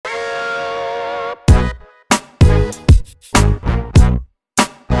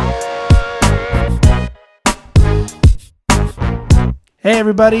Hey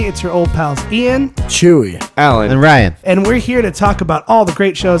everybody, it's your old pals Ian, Chewy, Alan, and Ryan. and we're here to talk about all the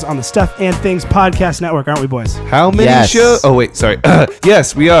great shows on the Stuff and Things podcast network, aren't we, boys? How many Yes. shows? Oh, wait, sorry.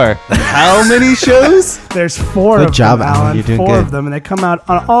 Yes, we are. How many shows? There's four Good of job, them, Alan. Alan. You're doing Four good. of them, and they come out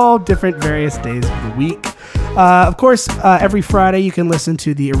on all different various days of the week. Of course, every Friday you can listen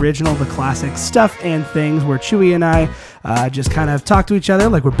to the original, the classic Stuff and Things, where Chewy and I just kind of talk to each other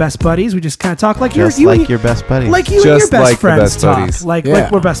like we're best buddies. We just kind of talk like Just you like and your best buddies. like you and your Just best like the friends best talk. buddies. Like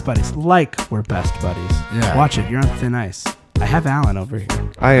we're best buddies. Like we're best buddies. Yeah. Watch it. You're on thin ice. I have Alan over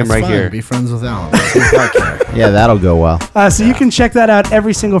here. I am right here. Be friends with Alan. That's what I care. Yeah, that'll go well. So you can check that out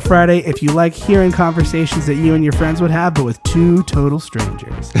every single Friday if you like hearing conversations that you and your friends would have, but with two total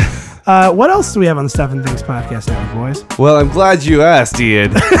strangers. What else do we have on the Stuff and Things podcast network, boys? Well, I'm glad you asked,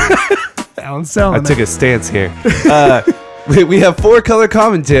 Ian. Alan I Selman. took a stance here. We have Four Color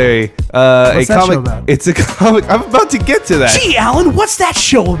Commentary. What's that show about? It's a comic. I'm about to get to that. Gee, Alan, what's that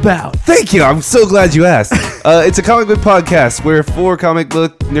show about? Thank you. I'm so glad you asked. It's a comic book podcast where four comic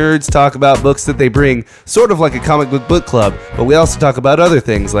book nerds talk about books that they bring, sort of like a comic book club, but we also talk about other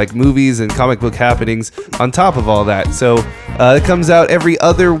things like movies and comic book happenings on top of all that. So it comes out every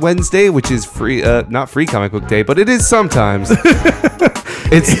other Wednesday, which is free, not free comic book day, but it is sometimes.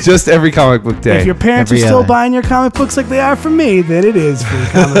 It's just every comic book day. If your parents Every are still other. buying your comic books like they are for me, then it is free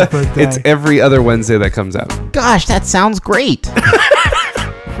comic book day. It's every other Wednesday that comes out. Gosh, that sounds great.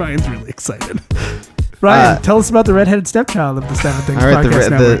 Ryan's really excited. Ryan, tell us about the redheaded stepchild of the Stuff and Things All right, podcast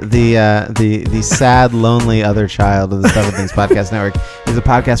network. the sad, lonely other child of the Stuff and Things podcast network is a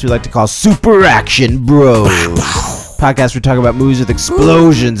podcast we like to call Super Action Bros. Podcast we talk about movies with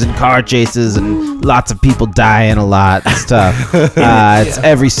explosions and car chases and lots of people dying a lot and stuff. It's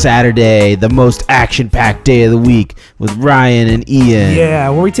every Saturday, the most action-packed day of the week with Ryan and Ian. Yeah,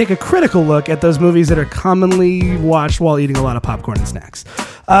 where we take a critical look at those movies that are commonly watched while eating a lot of popcorn and snacks.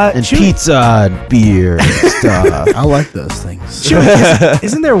 And Chewy- pizza and beer and stuff. I like those things. Chewy,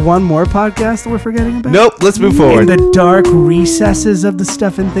 isn't there one more podcast that we're forgetting about? Nope, let's move In forward. the dark recesses of the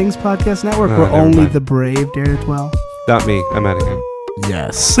Stuff and Things podcast network, Oh, where never only mind. the brave dare to dwell. Not me. I'm out of here.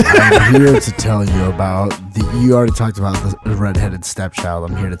 Yes, I'm here to tell you about you already talked about the redheaded stepchild.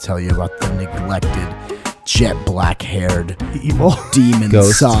 I'm here to tell you about the neglected, jet black-haired Evil. demon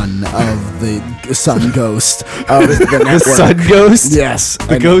Ghost. son of the sun ghost of the network. The sun ghost? Yes,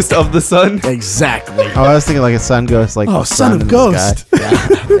 The ghost of the sun? Exactly. Oh, I was thinking like a sun ghost, like Oh, the son of in the sky. ghost.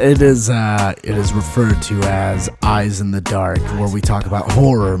 Yeah. It is referred to as Eyes in the Dark, where we talk about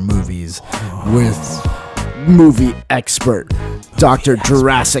horror movies with movie expert Dr.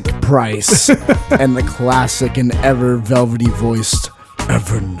 Jurassic Price and the classic and ever velvety voiced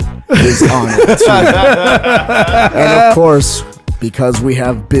Evan is on it too. And of course, because we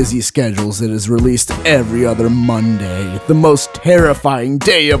have busy schedules, it is released every other Monday, the most terrifying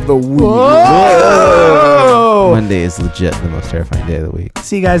day of the week. Monday is legit the most terrifying day of the week.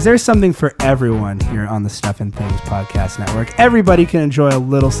 See, guys, there's something for everyone here on the Stuff and Things podcast network. Everybody can enjoy a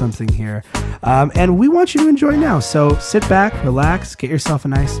little something here. And we want you to enjoy now. So sit back, relax, get yourself a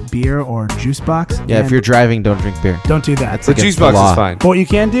nice beer or juice box. Yeah, and if you're driving, don't drink beer. don't do that. That's The against juice the box law. is fine. But what you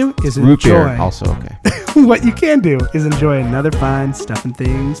can do is Root enjoy. beer, also okay. What you can do is enjoy another fine Stuff and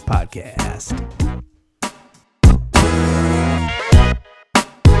Things podcast.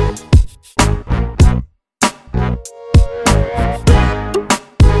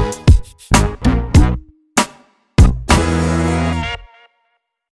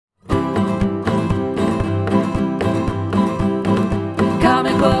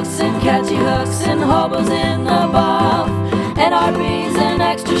 Comic books and catchy hooks and hobos in the buff, and RBs and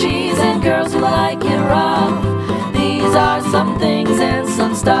extra cheese and girls who like it rough. These are some things and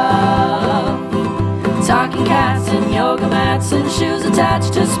some stuff. Talking cats and yoga mats and shoes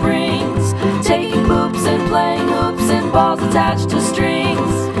attached to springs, taking poops and playing hoops and balls attached to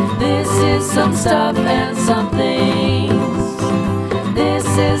strings. This is some stuff and some things. This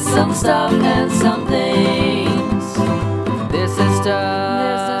is some stuff and some things. This is stuff.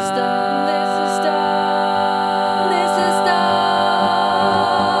 This is stuff. This is stuff. This is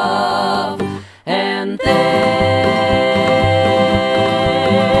stuff. And things.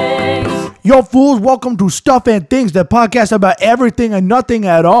 Yo, fools, welcome to Stuff and Things, the podcast about everything and nothing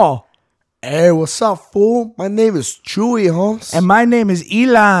at all. Hey, what's up, fool? My name is Chewy, Holmes. And my name is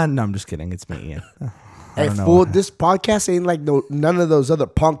Elon. No, I'm just kidding. It's me, Ian. Hey, fool, this podcast ain't like none of those other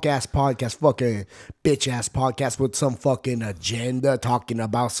punk-ass podcasts, fucking bitch-ass podcasts with some fucking agenda talking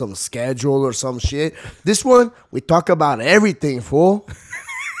about some schedule or some shit. This one, we talk about everything, fool.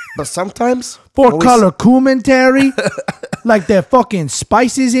 But sometimes Four color commentary, like they're fucking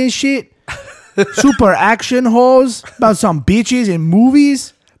spices and shit. Super action hoes about some bitches in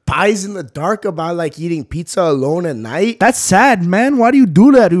movies. pies in the dark about like eating pizza alone at night. That's sad, man. Why do you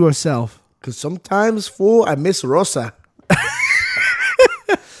do that to yourself? Cause sometimes, fool, I miss Rosa.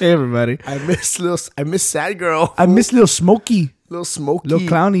 Hey, everybody. I miss Sad Girl. I miss Little Smokey, Little Smokey. Little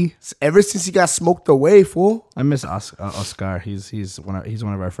Clowny. Ever since he got smoked away, fool. I miss Oscar. He's one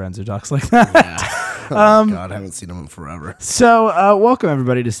of our friends who talks like that. God, I haven't seen him in forever. So, welcome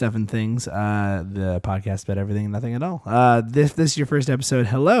everybody to Stuff and Things, the podcast about everything and nothing at all. This is your first episode.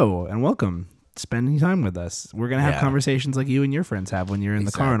 Hello and welcome. Spending time with us. We're gonna have conversations like you and your friends have when you're in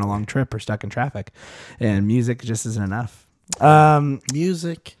the car on a long trip or stuck in traffic, and music just isn't enough.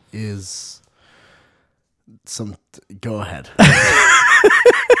 Music is go ahead. I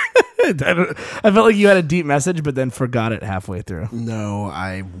felt like you had a deep message, but then forgot it halfway through. No,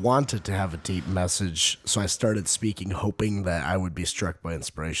 I wanted to have a deep message, so I started speaking, hoping that I would be struck by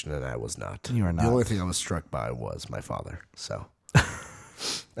inspiration, and I was not. You are not. The only thing I was struck by was my father. So,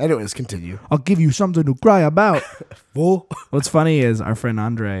 anyways, continue. I'll give you something to cry about. Fool. What's funny is our friend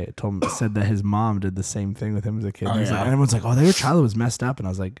Andre said that his mom did the same thing with him as a kid. And yeah. everyone's like, "Oh, your childhood was messed up," and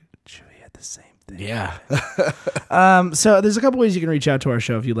I was like, "Chewy had the same thing." Yeah. So there's a couple ways you can reach out to our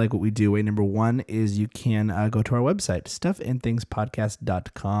show if you like what we do. Way number one is you can go to our website,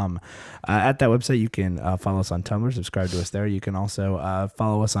 stuffandthingspodcast.com. At that website, you can follow us on Tumblr, subscribe to us there. You can also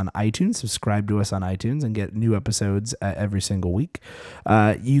follow us on iTunes, subscribe to us on iTunes, and get new episodes every single week.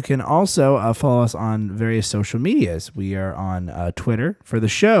 You can also follow us on various social medias. We are on Twitter. For the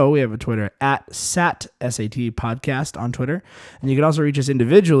show, we have a Twitter at SAT Podcast on Twitter. And you can also reach us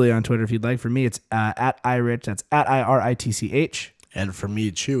individually on Twitter if you'd like. For me, it's at iRich. That's at IRITCH. And for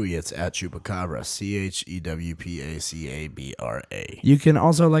me, Chewy, it's at Chupacabra, CHEWPACABRA. You can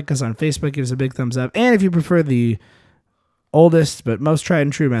also like us on Facebook, give us a big thumbs up. And if you prefer the oldest but most tried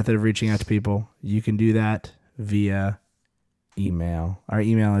and true method of reaching out to people, you can do that via email. Our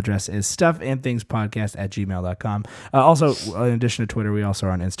email address is stuffandthingspodcast@gmail.com. Also, in addition to Twitter, we also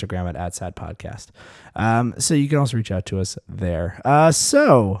are on Instagram at @sadpodcast. So you can also reach out to us there.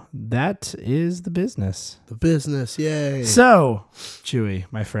 So that is the business. The business, yay. So, Chewy,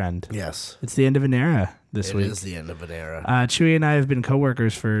 my friend, Yes. it's the end of an era this week. It is the end of an era. Chewy and I have been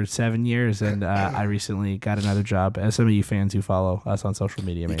coworkers for 7 years, and I recently got another job. As some of you fans who follow us on social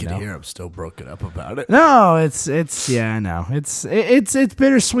media may You can know. hear I'm still broken up about it. No, it's yeah, I know. It's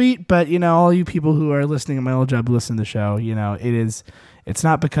bittersweet, but you know, all you people who are listening at my old job, listen to the show. You know, it's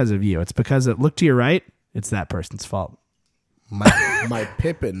not because of you. It's because look to your right. It's that person's fault. My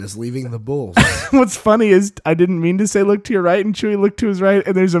Pippin is leaving the Bulls. What's funny is I didn't mean to say look to your right, and Chewy looked to his right,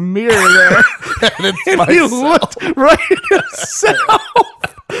 and there's a mirror there. and he looked right at himself.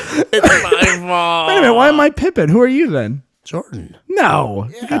 It's my fault. Wait a minute, why am I Pippin? Who are you then? Jordan. No,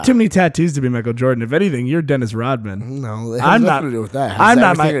 you got too many tattoos to be Michael Jordan. If anything, you're Dennis Rodman. No, it has I'm nothing not- to do with that. It has I'm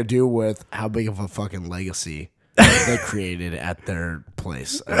not everything my- to do with how big of a fucking legacy they created at their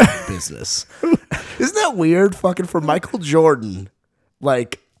place of business. Isn't that weird? Fucking for Michael Jordan,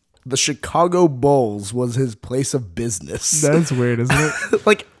 like the Chicago Bulls was his place of business. That's weird, isn't it?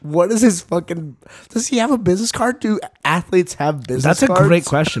 Like, what is his fucking? Does he have a business card? Do athletes have business That's a cards? great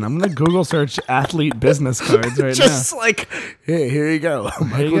question. I'm gonna Google search athlete business cards right Just like, hey, here you go, now. There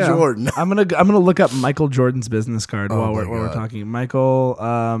Michael you go. Jordan. I'm gonna look up Michael Jordan's business card while my we're God. talking. Michael.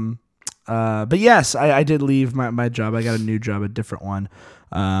 But yes, I did leave my job. I got a new job, a different one.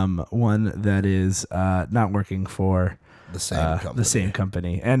 One that is not working for The same company. the same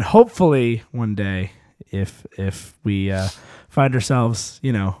company, and hopefully one day, if we find ourselves,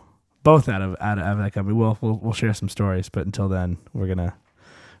 you know, both out of that company, we'll share some stories. But until then, we're gonna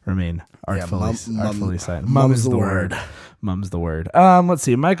remain artfully silent. mum's the word. Mum's the word. Let's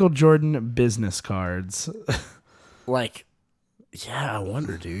see. Michael Jordan business cards. Like, yeah, I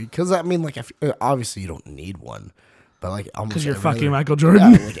wonder, dude. Because I mean, like, obviously you don't need one, but like, Because you're every fucking other- Michael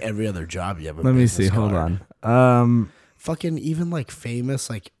Jordan. Yeah, like every other job you have. A Let me business see. Hold card. on. Fucking even like famous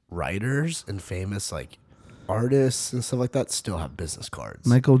like writers and famous like artists and stuff like that still have business cards.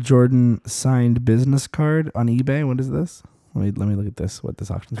 Michael Jordan signed business card on eBay. What is this? Let me look at this. What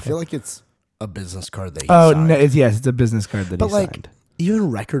this auction's I feel like it's a business card that he Oh signed. no! Yes, it's a business card that But he like signed. even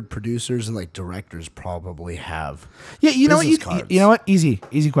record producers and like directors probably have. Yeah, you know what? business cards. You know what? Easy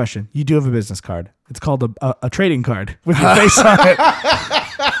question. You do have a business card. It's called a trading card with your face on it.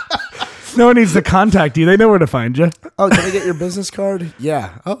 No one needs to contact you. They know where to find you. Oh, can I get your business card?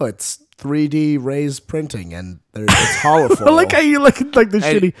 Yeah. Oh, it's 3D raised printing and it's holofoil. I like how you look at like the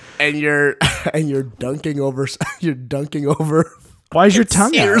shitty. and you're dunking over Why's your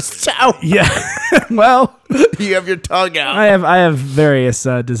tongue out? Sears Tower. Yeah. Well, You have your tongue out. I have various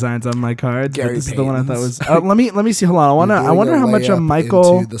designs on my cards. But Gary this is the one I thought Payton's. was. Let me see. Hold on. I wonder how much a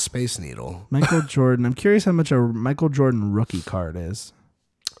Michael into the Space Needle. Michael Jordan. I'm curious how much a Michael Jordan rookie card is.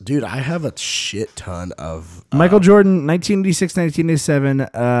 Dude, I have a shit ton of Michael Jordan, 1986,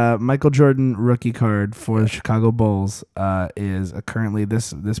 1987. Michael Jordan rookie card for the Chicago Bulls is currently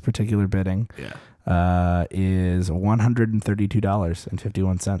this particular bidding. Yeah. Is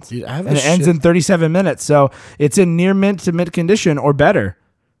 $132.51. Dude, I have and it ends in 37 minutes, so it's in near mint to mint condition or better.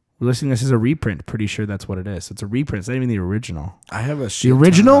 We're listing this as a reprint. Pretty sure that's what it is. It's a reprint. It's not even the original. I have a The shit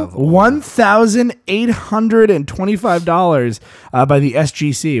original, ton of $1,825 by the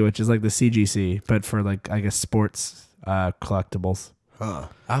SGC, which is like the CGC, but for like I guess sports collectibles. Huh.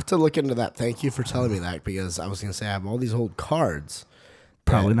 I have to look into that. Thank you for telling me that because I was gonna say I have all these old cards.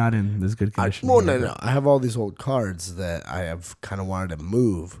 Probably not in this good condition. No. I have all these old cards that I have kind of wanted to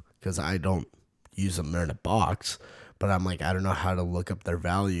move because I don't use them. They're in a box, but I'm like, I don't know how to look up their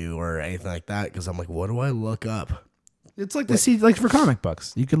value or anything like that because I'm like, what do I look up? It's like like for comic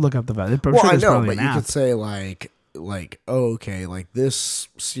books. You could look up the value. I'm Well, sure I there's know, probably but an you app. could say like, oh, okay, like this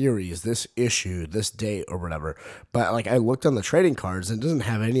series, this issue, this date or whatever. But like I looked on the trading cards and it doesn't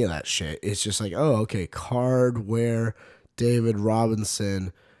have any of that shit. It's just like, oh, okay, card where David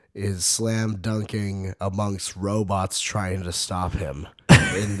Robinson is slam dunking amongst robots trying to stop him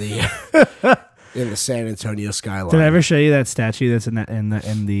in the in the San Antonio skyline. Did I ever show you that statue that's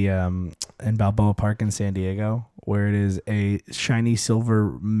in Balboa Park in San Diego, where it is a shiny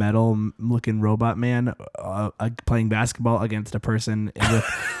silver metal looking robot man playing basketball against a person with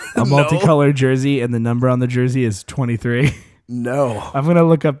a multicolored jersey, and the number on the jersey is 23. No. I'm gonna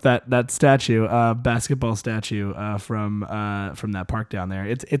look up that statue, basketball statue from that park down there.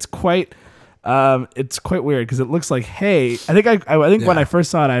 It's quite weird because it looks like, hey, I think when I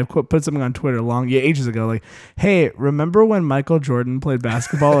first saw it, I put something on Twitter ages ago, like, hey, remember when Michael Jordan played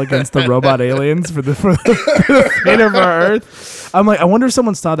basketball against the robot aliens for the fate of our Earth? I'm like, I wonder if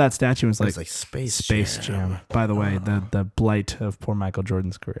someone saw that statue and was It's like Space Jam. By the way, the blight of poor Michael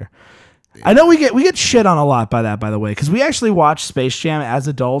Jordan's career. I know we get shit on a lot by that, by the way, because we actually watch Space Jam as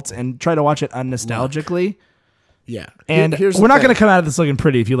adults and try to watch it unnostalgically. Yeah. And Here's we're the not thing. going to come out of this looking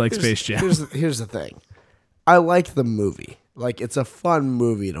pretty if you like Space Jam. Here's the thing. I like the movie. Like, it's a fun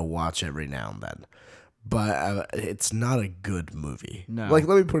movie to watch every now and then. But it's not a good movie. No. Like,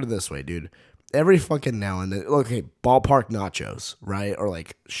 let me put it this way, dude. Every fucking now and then, okay, ballpark nachos, right? Or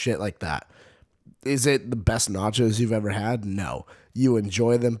like shit like that. Is it the best nachos you've ever had? No. You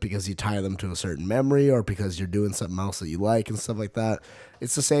enjoy them because you tie them to a certain memory or because you're doing something else that you like and stuff like that.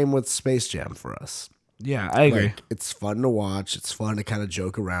 It's the same with Space Jam for us. Yeah, I agree. Like, it's fun to watch. It's fun to kind of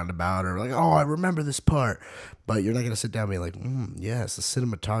joke around about or like, oh, I remember this part. But you're not going to sit down and be like, yes, the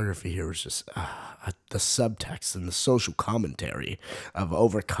cinematography here was just the subtext and the social commentary of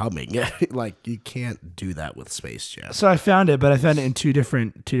overcoming. Like, you can't do that with Space Jam. So I found it, but I found it in two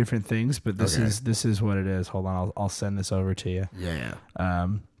different things. But this is what it is. Hold on, I'll send this over to you. Yeah.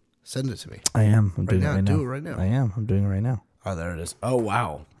 Send it to me. I am. I'm doing now, it right now. do it right now. I am. I'm doing it right now. Oh, there it is. Oh,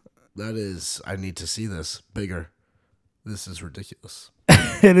 wow. That is, I need to see this bigger. This is ridiculous.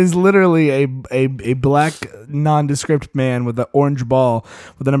 It is literally a black nondescript man with an orange ball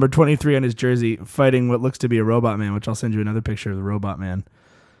with the number 23 on his jersey fighting what looks to be a robot man, which I'll send you another picture of the robot man.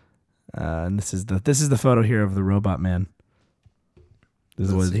 And this is the photo here of the robot man. This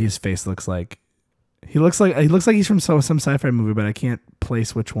is what his face looks like. He looks like he's from some sci-fi movie, but I can't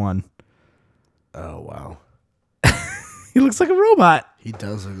place which one. Oh, wow. He looks like a robot. He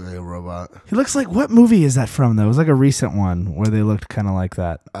does look like a robot. He looks like, what movie is that from though? It was like a recent one where they looked kind of like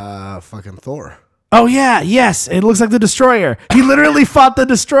that. Fucking Thor. Oh yeah, yes. It looks like the Destroyer. He literally fought the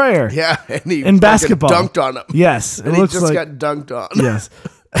Destroyer. Yeah, and he In basketball. dunked on him. Yes. It And he looks just like, got dunked on. yes.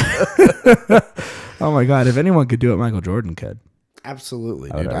 Oh my God. If anyone could do it, Michael Jordan could.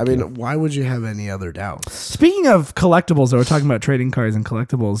 Absolutely, would dude. I argue. mean, why would you have any other doubts? Speaking of collectibles, though, we're talking about trading cards and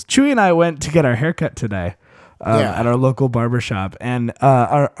collectibles. Chewy and I went to get our haircut today at our local barber shop. And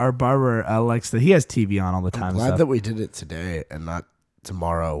our barber likes that. He has TV on all the time. I'm and glad stuff. that we did it today and not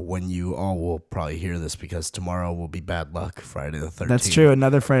tomorrow when you all will probably hear this because tomorrow will be bad luck, Friday the 13th. That's true.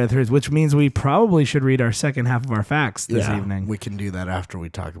 Another Friday the 13th, which means we probably should read our second half of our facts this evening. We can do that after we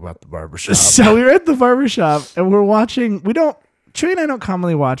talk about the barbershop. So we were at the barbershop and we're watching. Chewy and I don't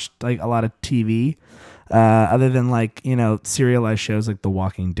commonly watch like a lot of TV, other than like, serialized shows like The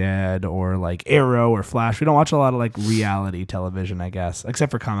Walking Dead or like Arrow or Flash. We don't watch a lot of like reality television, I guess,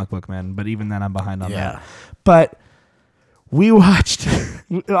 except for Comic Book Man. But even then, I'm behind on that. But we watched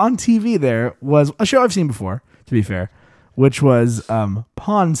on TV. There was a show I've seen before, to be fair, which was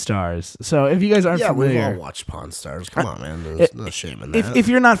Pawn Stars. So if you guys aren't Yeah, we've familiar, all watched Pawn Stars. Come on, man. There's no shame in that. if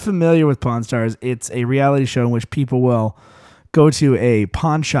you're not familiar with Pawn Stars, it's a reality show in which people will go to a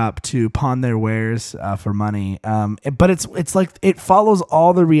pawn shop to pawn their wares for money. But it's like it follows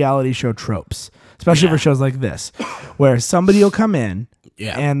all the reality show tropes, especially for shows like this, where somebody will come in.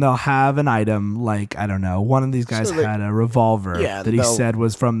 Yeah. And they'll have an item like, I don't know, one of these guys had a revolver that he they'll said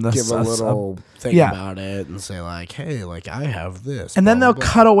was from the give a little thing yeah. about it and say like, hey, like I have this. and then blah, they'll blah,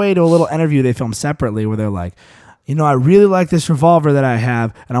 blah. cut away to a little interview they film separately where they're like, you know, I really like this revolver that I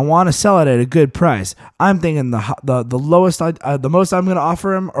have, and I want to sell it at a good price. I'm thinking the lowest, the most I'm going to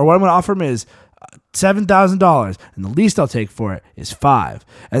offer him, or what I'm going to offer him is $7,000, and the least I'll take for it is $5,000.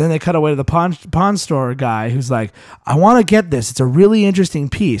 And then they cut away to the pawn store guy who's like, I want to get this. It's a really interesting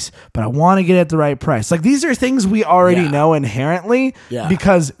piece, but I want to get it at the right price. Like, these are things we already know inherently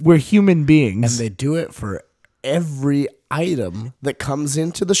because we're human beings. And they do it for every item that comes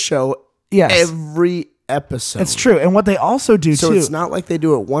into the show. Yes. Every episode. It's true. And what they also do So too. it's not like they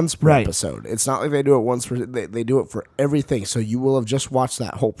do it once per Right. episode. It's not like they do it once per. They do it for everything. So you will have just watched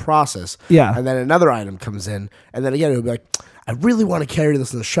that whole process. Yeah. And then another item comes in, and then again it'll be like, I really want to carry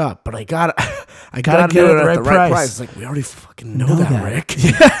this in the shop, but I gotta Gotta get get it it at the right price. price. It's like we already fucking know that, Rick.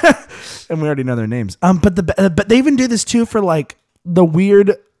 and we already know their names. But they even do this too for like the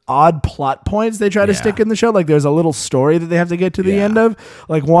weird odd plot points they try to stick in the show. Like there's a little story that they have to get to the end of.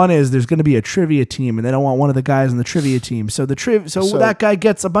 Like one is there's going to be a trivia team and they don't want one of the guys in the trivia team. So so that guy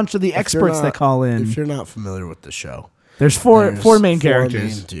gets a bunch of the experts that call in. If you're not familiar with the show, there's four main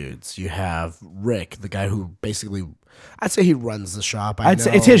characters. Main dudes. You have Rick, the guy who basically, I'd say he runs the shop. I'd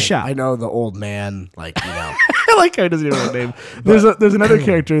say it's his shop. I know the old man, like, you know. I like how he doesn't even know his name. There's another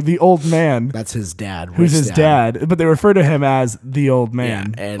character, the old man. That's his dad. Who's Rick's his dad, but they refer to him as the old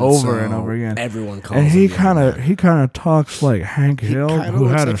man over and over again. Everyone calls and him he the kind old man. of talks like Hank Hill, Kinda who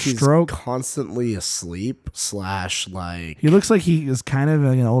looks had like a he's stroke. constantly asleep / like He looks like he is kind of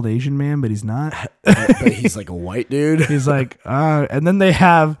like an old Asian man, but he's not. but he's like a white dude. He's like, and then they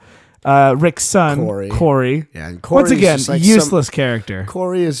have Rick's son, Corey. Yeah, and Corey's once again, just like useless character.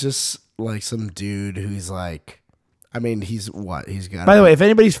 Corey is just like some dude who's like, I mean, he's what? He's got. By the way, if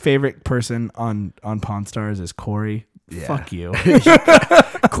anybody's favorite person on Pawn Stars is Corey, fuck you.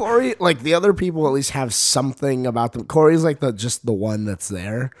 Corey, like the other people at least have something about them. Corey's like just the one that's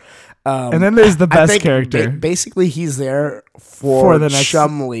there. And then there's the I best think character. Basically, he's there for the next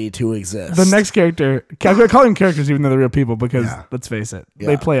Chumley to exist. The next character, I call them characters even though they're real people because let's face it,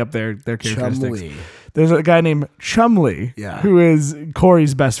 they play up their characteristics. Chumley. There's a guy named Chumley, who is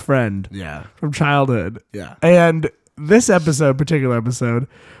Corey's best friend, from childhood, And this particular episode,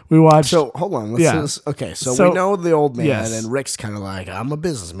 we watched. So hold on, okay. So we know the old man, and Rick's kind of like, I'm a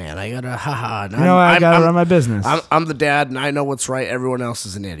businessman. I gotta, haha. I gotta run my business. I'm the dad, and I know what's right. Everyone else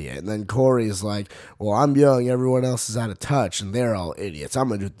is an idiot. And then Corey's like, well, I'm young. Everyone else is out of touch, and they're all idiots. I'm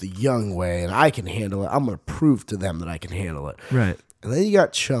gonna do it the young way, and I can handle it. I'm gonna prove to them that I can handle it. Right. And then you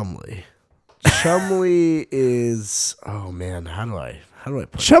got Chumley. Chumley is, oh man, how do I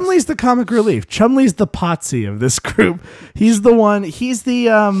put Chumley's the comic relief. Chumley's the Potsy of this group. He's the one. He's the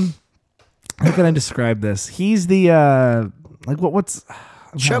how can I describe this? He's the what's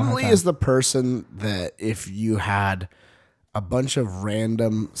Chumley is the person that if you had a bunch of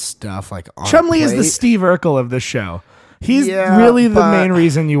random stuff like on Chumley a is the plate, Steve Urkel of this show. He's Yeah, really the but- main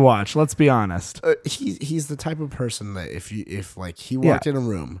reason you watch. Let's be honest. he's the type of person that if he walked in a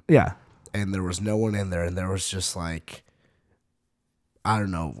room Yeah. and there was no one in there and there was just like, I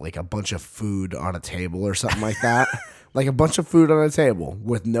don't know, like a bunch of food on a table or something like that. Like a bunch of food on a table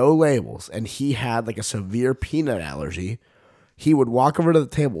with no labels, and he had like a severe peanut allergy. He would walk over to the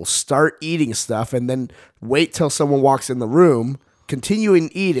table, start eating stuff, and then wait till someone walks in the room, continuing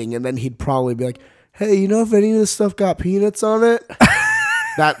eating, and then he'd probably be like, hey, you know if any of this stuff got peanuts on it?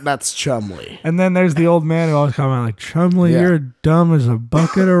 That's Chumley. And then there's the old man who always come out like, Chumley, Yeah. you're dumb as a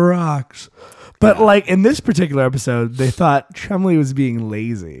bucket of rocks. But like in this particular episode, they thought Chumley was being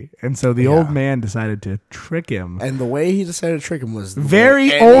lazy. And so the old man decided to trick him. And the way he decided to trick him was the Very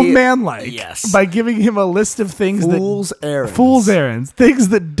way old man like. Yes. By giving him a list of things Fool's errands. Fool's errands. Things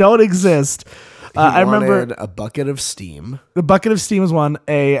that don't exist. I remember wanted a bucket of steam. the bucket of steam was one,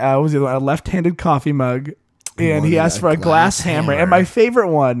 what was the other one? A left-handed coffee mug. And he wanted asked a for a glass glass hammer. hammer. And my favorite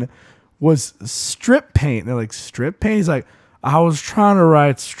one was strip paint. They're like, strip paint? He's like, I was trying to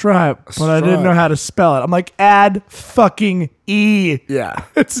write stripe, but I didn't know how to spell it. I'm like, add fucking E. Yeah.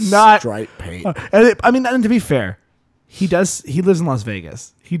 It's not. Stripe paint. And to be fair, he lives in Las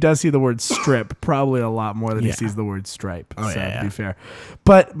Vegas. He does see the word strip probably a lot more than he Yeah. sees the word stripe. Oh, so yeah, to be fair.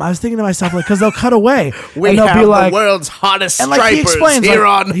 But I was thinking to myself, like, because they'll cut away We and they'll have be like, the world's hottest and like he stripers explains, here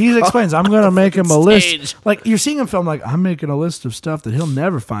like, on. he explains, I'm gonna make him a list. stage. Like you're seeing him film, like I'm making a list of stuff that he'll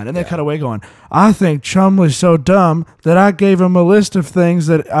never find, and they cut away going, I think Chumley's so dumb that I gave him a list of things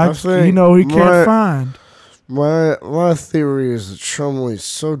that I think he can't find. My theory is that Chumley's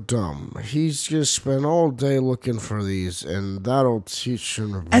so dumb. He's just spent all day looking for these, and that'll teach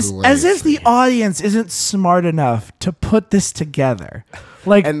him to be As if the lazy. audience isn't smart enough to put this together.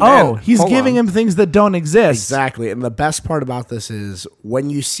 Like, And then- he's hold giving on. him things that don't exist. Exactly. And the best part about this is when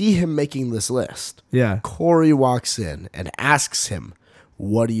you see him making this list, Yeah. Corey walks in and asks him,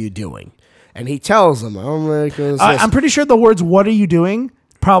 "What are you doing?" And he tells him, "I'm making this list." I'm pretty sure the words "What are you doing?"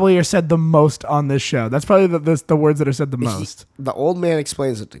 probably are said the most on this show. That's probably the words that are said the most. The old man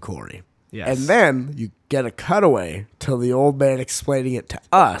explains it to Corey. Yes. And then you get a cutaway to the old man explaining it to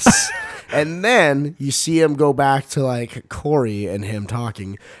us. And then you see him go back to like Corey and him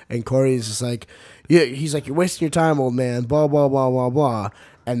talking. And Corey's just like, yeah, he's like, "You're wasting your time, old man, blah, blah, blah, blah, blah."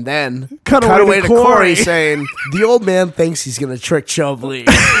 And then Cut cut away away to to Corey Corey. saying, the old man thinks he's going to trick Chumley.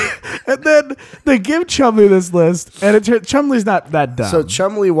 And then they give Chumley this list, and Chumley's not that dumb. So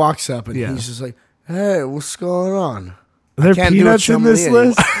Chumley walks up and Yeah. he's just like, "Hey, what's going on?" there are Can't do a peanuts in Chumley this anymore.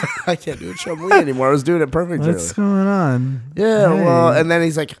 list? I can't do a Chumley anymore. I was doing it perfectly. What's going on? Yeah, Hey. well, and then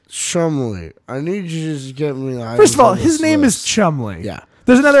he's like, Chumley, I need you to just get me. First of all, his name is Chumley. Yeah.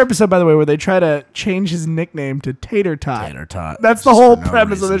 There's another episode, by the way, where they try to change his nickname to Tater Tot. Tater Tot. That's the Just whole for no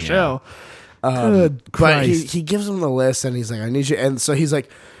premise of the reason, show. Good But he, Christ. he gives him the list and he's like, "I need you." And so he's like,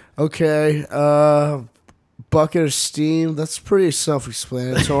 "Okay, bucket of steam. That's pretty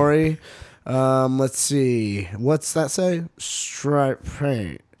self-explanatory. Let's see. What's that say? Stripe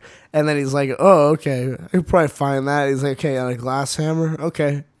paint." And then he's like, "Oh, okay. I could probably find that." He's like, "Okay, on a glass hammer?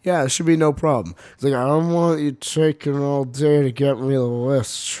 Okay. Yeah, it should be no problem." He's like, I don't want you taking all day to get me the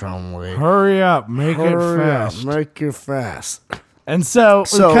list, Chumley. Hurry up, make it Hurry up, fast. make it fast. And so,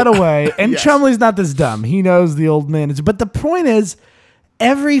 So- we cut away, and Yes. Chumley's not this dumb. He knows the old man is. But the point is,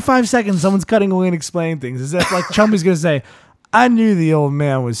 every 5 seconds, someone's cutting away and explaining things. As if like Chumley's going to say, I knew the old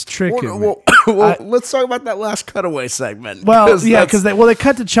man was tricking me. well, let's talk about that last cutaway segment. Well, 'Cause yeah, that's, because they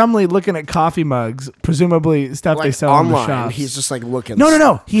cut to Chumley looking at coffee mugs, presumably stuff they like sell in the online, shops. he's just like looking.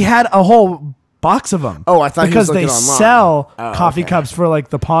 No. He had a whole box of them. Oh, I thought he was because they looking online. sell Oh, coffee okay. cups for like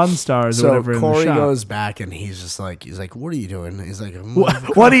the Pawn Stars or So whatever in the Corey shop. goes back and he's like, "What are you doing?" He's like,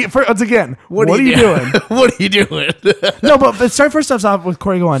 What are you? Once again, what are you doing? What are you doing?" No, but start first off with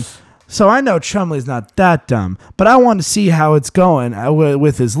Corey going. So I know Chumley's not that dumb, but I want to see how it's going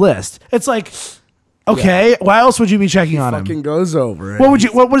with his list. It's like, okay, why else would you be checking on him? Fucking goes over. What would you?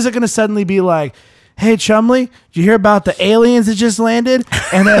 What is it going to suddenly be like? Hey Chumley, did you hear about the aliens that just landed,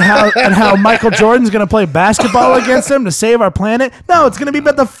 and then how Michael Jordan's going to play basketball against them to save our planet? No, it's going to be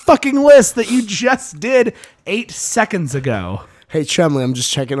about the fucking list that you just did 8 seconds ago. Hey Chumley, I'm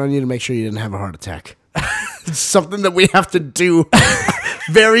just checking on you to make sure you didn't have a heart attack. It's something that we have to do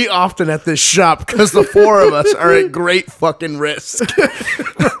very often at this shop because the four of us are at great fucking risk.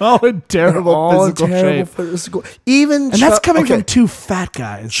 All in terrible physical shape, physical. Even and that's coming from two fat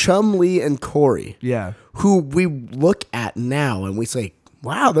guys. Chumley and Corey. Yeah. Who we look at now and we say,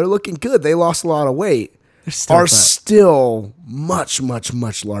 "Wow, they're looking good. They lost a lot of weight." still are fat. still much, much,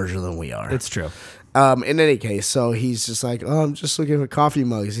 much larger than we are. It's true. In any case, so he's just like, "Oh, I'm just looking for coffee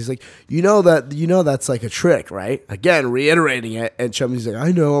mugs." He's like, you know that's like a trick, right?" Again, reiterating it, and Chumley's like,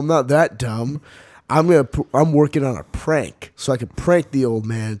 "I know, I'm not that dumb. I'm working on a prank, so I can prank the old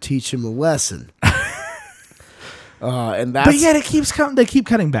man and teach him a lesson." And that's But yet it keeps coming. They keep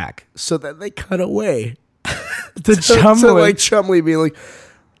cutting back so that they cut away to to Chumley. like Chumley being like,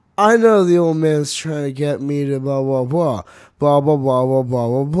 "I know the old man's trying to get me to blah blah blah blah blah blah blah blah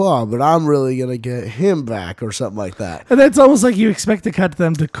blah blah, but I'm really gonna get him back," or something like that. And it's almost like you expect to cut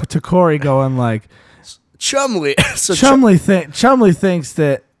them to Corey going like Chumley, so Chumley thinks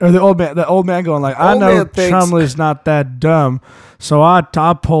that, or the old man going like, I Old know man thinks- Chumley's not that dumb, so I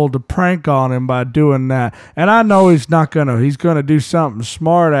pulled a prank on him by doing that, and I know he's gonna do something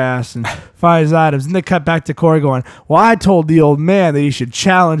smart ass and find his items. And they cut back to Corey going, well, I told the old man that he should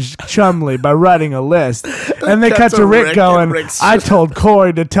challenge Chumley by writing a list. And they cut to Rick going, and Rick's I just- told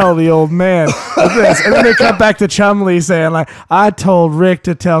Corey to tell the old man this. And then they cut back to Chumley saying like, I told Rick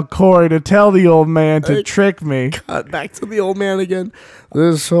to tell Corey to tell the old man to trick me. cut back to the old man again.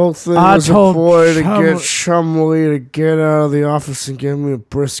 This whole thing I was a told ploy to Chumley- get Chumley to get out of the office office and get me a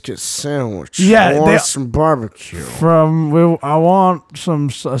brisket sandwich. Yeah, I want they- some barbecue. I want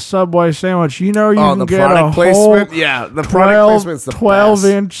a Subway sandwich. You know, you Oh, can the get product a placement? whole Yeah, the product 12, placement's the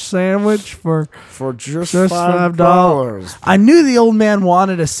 12-inch sandwich for just just $5. I knew the old man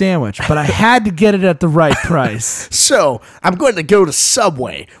wanted a sandwich, but I had to get it at the right price. So I'm going to go to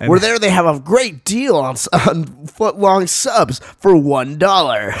Subway, where there they have a great deal on foot-long subs for $1.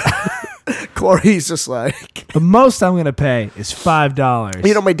 Corey's just like, The most I'm gonna pay is $5.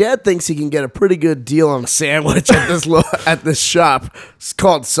 you know, my dad thinks he can get a pretty good deal on a sandwich at this shop. It's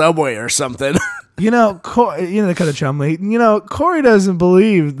called Subway or something. You know, the kind of Chumley. You know, Corey doesn't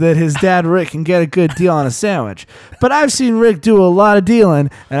believe that his dad Rick can get a good deal on a sandwich, but I've seen Rick do a lot of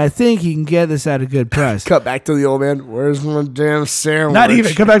dealing, and I think he can get this at a good price. Cut back to the old man. Where's my damn sandwich? Not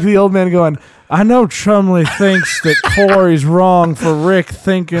even. Come back to the old man going, I know Chumley thinks that Corey's wrong for Rick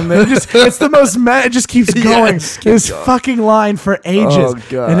thinking that. It's the most. It just keeps going. This fucking line for ages Oh,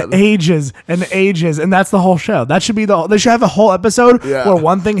 God. and ages and ages, and that's the whole show. That should be they should have a whole episode where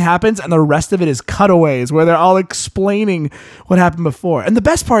one thing happens and the rest of it is cutaways where they're all explaining what happened before. And the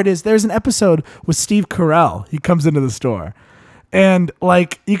best part is there's an episode with Steve Carell. He comes into the store. And,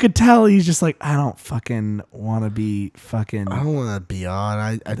 like, you could tell he's just like, I don't fucking want to be fucking... I don't want to be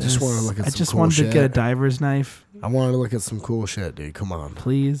on. I just want to look at some I just cool wanted shit. to get a diver's knife, I want to look at some cool shit, dude. Come on.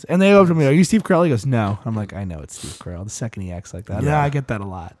 please. And they go up to me, are you Steve Carell? He goes, no. I'm like, I know it's Steve Carell. The second he acts like that. Yeah, I get that a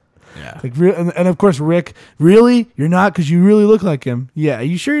lot. Yeah. Like, and of course, Rick, really? You're not? Because you really look like him. Yeah. Are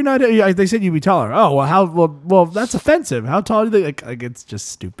you sure you're not? They said you'd be taller. Oh, well, how? Well, that's offensive. How tall do they? Like it's just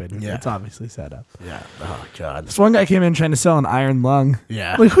stupid. Yeah. It's obviously set up. Yeah. Oh, God. This one guy came in trying to sell an iron lung.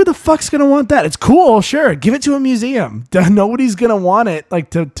 Yeah. Like, who the fuck's going to want that? It's cool. Sure. Give it to a museum. Nobody's going to want it,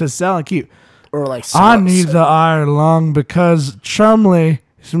 like, to sell and keep. Or like, I need the iron lung because Chumley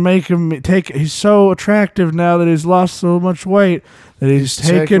is making me he's so attractive now that he's lost so much weight that he's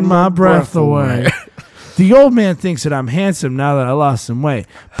taking my breath away. The old man thinks that I'm handsome now that I lost some weight,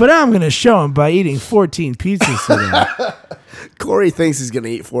 but I'm going to show him by eating 14 pizzas today. Corey thinks he's going to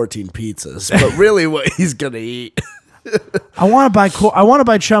eat 14 pizzas, but really what he's going to eat. I want to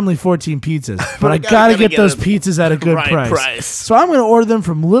buy Chumley 14 pizzas, but I gotta get those pizzas at a good right price. price. So I'm going to order them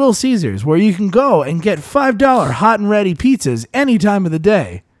from Little Caesars, where you can go and get $5 hot and ready pizzas any time of the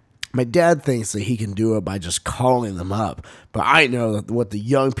day. My dad thinks that he can do it by just calling them up, but I know that what the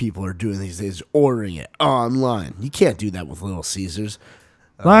young people are doing these days is ordering it online. You can't do that with Little Caesars.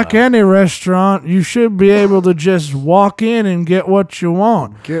 Like any restaurant, you should be able to just walk in and get what you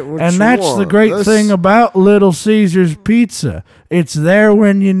want. Get what and you that's want. the great That's- thing about Little Caesars Pizza. It's there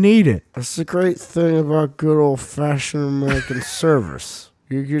when you need it. That's the great thing about good old-fashioned American service.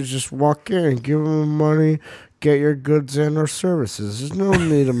 You can just walk in and give them money, get your goods and or services. There's no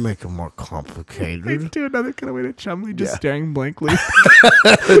need to make it more complicated. Do another kind of way to Chumley just staring blankly.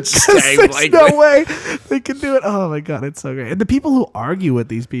 Staring There's blankly. no way they can do it. Oh my god, it's so great. And the people who argue with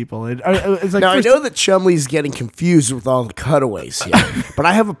these people, it's like Now, I first- know that Chumley's getting confused with all the cutaways here, but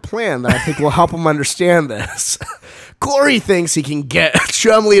I have a plan that I think will help him understand this. Corey thinks he can get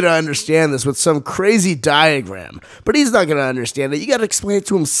Chumley to understand this with some crazy diagram, but he's not going to understand it. You got to explain it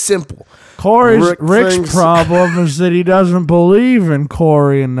to him simple. Rick's thinks- problem is that he doesn't believe in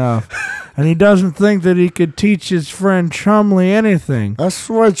Corey enough. And he doesn't think that he could teach his friend Chumley anything. That's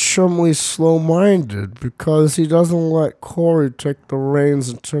why Chumley's slow-minded, because he doesn't let Corey take the reins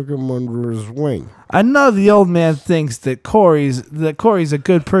and took him under his wing. I know the old man thinks that Corey's a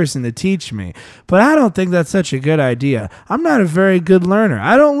good person to teach me, but I don't think that's such a good idea. I'm not a very good learner.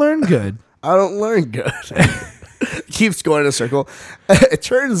 I don't learn good. I don't learn good. Keeps going in a circle. It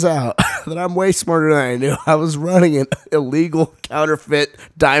turns out that I'm way smarter than I knew. I was running an illegal counterfeit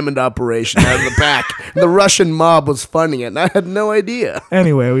diamond operation out of the back. The Russian mob was funding it, and I had no idea.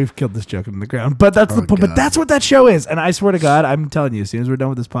 Anyway, we've killed this joke in the ground, but that's the point. But that's what that show is. And I swear to God, I'm telling you, as soon as we're done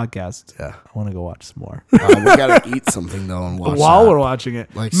with this podcast, Yeah. I want to go watch some more We gotta eat something though and watch while that. we're watching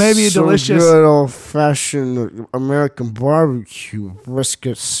it. Like Maybe a some delicious good old-fashioned American barbecue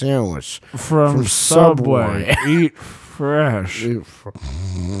brisket sandwich from Subway. Eat fresh.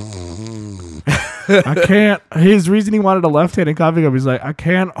 I can't. His reason he wanted a left-handed coffee cup, he's like, I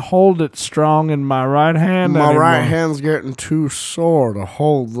can't hold it strong in my right hand My anymore. right hand's getting too sore to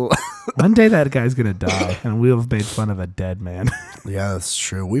hold the... One day that guy's gonna die, and we'll have made fun of a dead man. Yeah, that's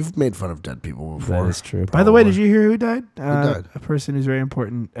true. We've made fun of dead people before. That is true. By the way, did Probably. you hear who died? died? A person who's very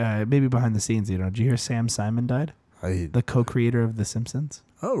important, maybe behind the scenes. Did you hear Sam Simon died? The co-creator of The Simpsons.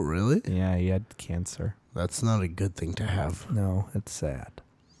 Oh, really? Yeah, he had cancer. That's not a good thing to have. No, it's sad.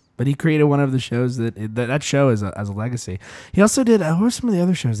 But he created one of the shows that show is as a legacy. He also did. What were some of the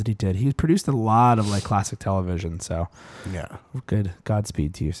other shows that he did? He produced a lot of like classic television. So Yeah. good.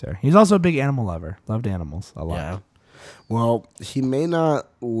 Godspeed to you, sir. He's also a big animal lover. Loved animals a lot. Yeah. Well, he may not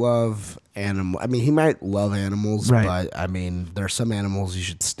love animal. I mean, he might love animals, Right. but I mean, there are some animals you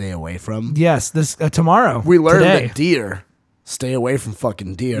should stay away from. Yes. This tomorrow. We learned today. that deer. Stay away from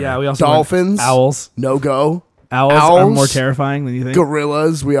fucking deer. Yeah. We also learned dolphins, owls. no go. Owls are more terrifying than you think.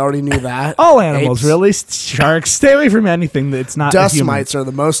 Gorillas, we already knew that. All animals, Apes. really. Sharks. Stay away from anything that's not Dust a human. mites are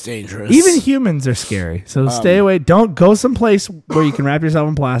the most dangerous. Even humans are scary. So stay away. Don't go someplace where you can wrap yourself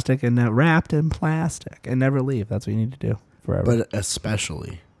in plastic and wrapped in plastic and never leave. That's what you need to do forever. but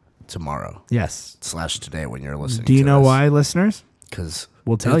especially tomorrow yes. / today when you're listening. Do you know why, listeners? Because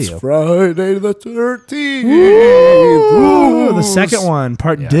We'll tell it's you. Friday the 13th. Ooh, the second one,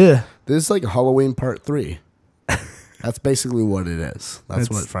 part deux. This is like Halloween part 3. That's basically what it is. That's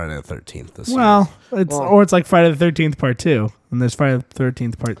what Friday the 13th is. Well, it's like Friday the 13th part 2, and there's Friday the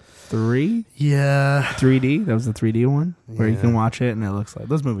 13th part 3, yeah. 3D. That was the 3D one where you can watch it, and it looks like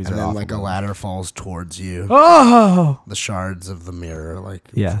those movies And are then awful. like a ladder falls towards you. Oh, The shards of the mirror like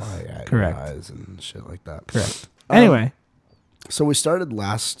Yes, fly at correct. your eyes and shit like that. correct. Anyway, So we started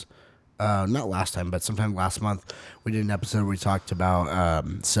not last time, but sometime last month, we did an episode where we talked about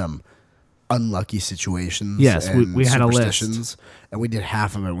some unlucky situations. Yes, and we had a list. superstitions, and we did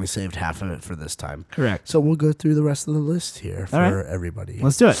half of it. And we saved half of it for this time. correct. So we'll go through the rest of the list here for right. everybody.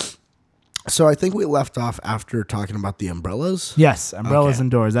 Let's do it. So I think we left off after talking about the umbrellas. Yes, umbrellas Okay.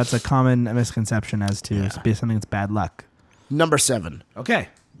 and doors. That's a common misconception as to something that's bad luck. Number 7, Okay.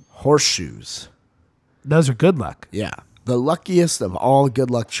 horseshoes. Those are good luck. Yeah. The luckiest of all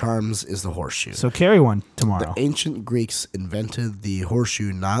good luck charms is the horseshoe. So carry one tomorrow. The ancient Greeks invented the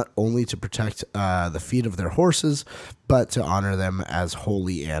horseshoe not only to protect the feet of their horses, but to honor them as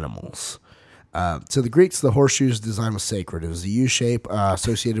holy animals. To the Greeks, the horseshoe's design was sacred. It was a U shape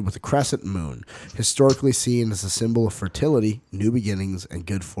associated with a crescent moon, historically seen as a symbol of fertility, new beginnings, and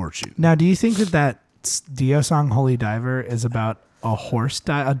good fortune. Now, do you think that Dio song "Holy Diver" is about a horse,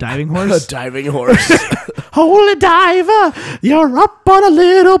 a diving horse? A diving horse. Holy diver, you're up on a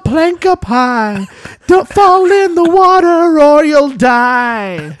little plank up high. Don't fall in the water or you'll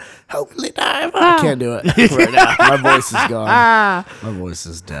die. Holy diver. I can't do it right now. My voice is gone. My voice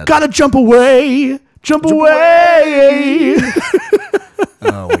is dead. Gotta jump away. Jump away.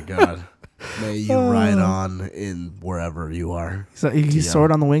 Oh, my God. May you ride on in wherever you are. So he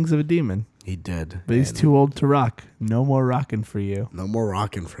soared on the wings of a demon, He did. but he's And too old to rock. No more rocking for you. no more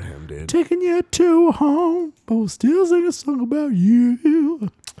rocking for him, dude. Taking you to home, but we'll still sing a song about you.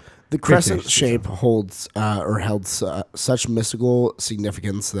 The crescent shape holds held such mystical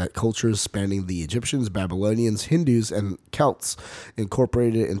significance that cultures spanning the Egyptians, Babylonians, Hindus, and Celts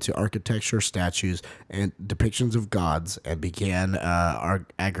incorporated it into architecture, statues, and depictions of gods, and began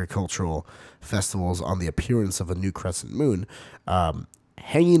agricultural festivals on the appearance of a new crescent moon.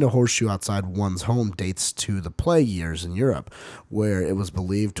 Hanging a horseshoe outside one's home dates to the plague years in Europe, where it was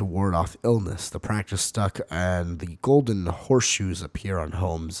believed to ward off illness. The practice stuck, and the golden horseshoes appear on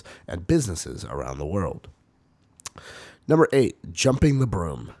homes and businesses around the world. Number 8, jumping the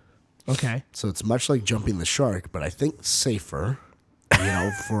broom. Okay. So it's much like jumping the shark, but I think safer,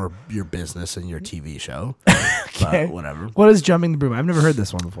 for your business and your TV show. Okay. But whatever. What is jumping the broom? I've never heard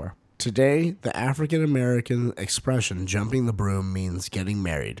this one before. Today, the African-American expression jumping the broom means getting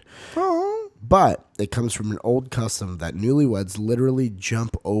married. But it comes from an old custom that newlyweds literally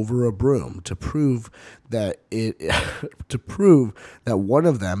jump over a broom to prove that one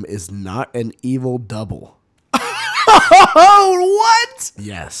of them is not an evil double. Oh, what?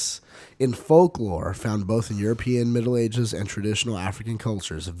 Yes. In folklore, found both in European Middle Ages and traditional African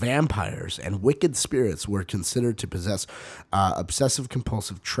cultures, vampires and wicked spirits were considered to possess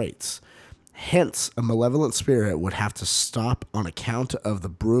obsessive-compulsive traits. Hence, a malevolent spirit would have to stop on account of the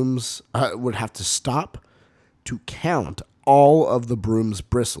broom's... would have to stop to count all of the broom's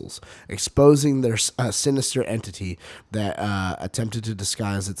bristles, exposing their sinister entity that attempted to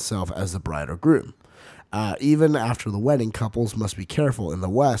disguise itself as the bride or groom. Even after the wedding, couples must be careful. In the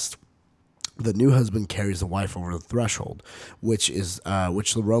West, the new husband carries the wife over the threshold, which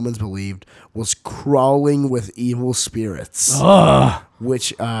the Romans believed was crawling with evil spirits,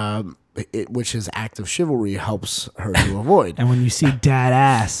 which his act of chivalry helps her to avoid. And when you see dad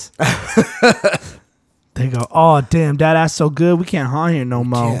ass, they go, "Oh, damn, dad ass so good, we can't haunt here no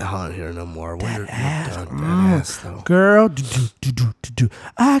more." Can't hunt here no more. We're done. That ass, though. Girl,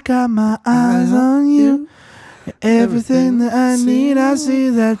 I got my eyes on you. Everything that I need, I see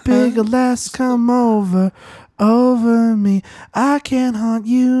that big glass come over. over me. I can't haunt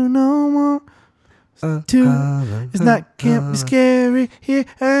you no more. It's not can't be scary here.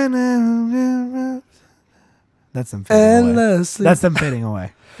 That's them fading away. That's them fading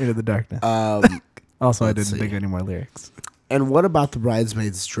away into the darkness. Also, I didn't think any more lyrics. And what about the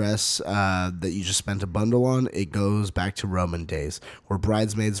bridesmaid's dress that you just spent a bundle on? It goes back to Roman days, where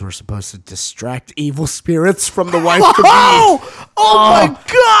bridesmaids were supposed to distract evil spirits from the wife to be. Oh my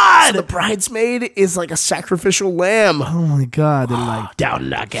God! So the bridesmaid is like a sacrificial lamb. Oh my God! They're like, don't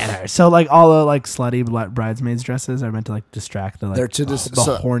look at her. So like all the like slutty bridesmaids dresses are meant to like distract the like They're to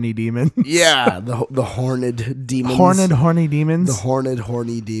the horny demon. Yeah, the horned demons. Horny demons. The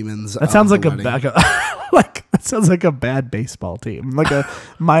horny demons. That sounds like that sounds like a bad baseball team, like a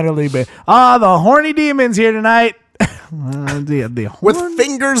minor league. The horny demons here tonight. With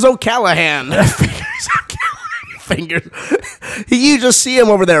Fingers O'Callahan. Fingers. You just see him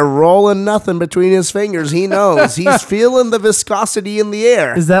over there rolling nothing between his fingers. He knows. He's feeling the viscosity in the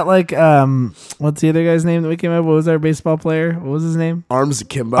air. Is that like what's the other guy's name that we came up with? What was our baseball player? What was his name? Arms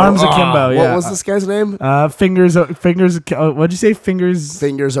Akimbo. Arms Akimbo, yeah. What was this guy's name? Fingers. What'd you say?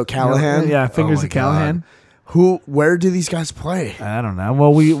 Fingers O'Callahan. Yeah, Fingers Oh my O'Callahan. God. Where do these guys play? I don't know.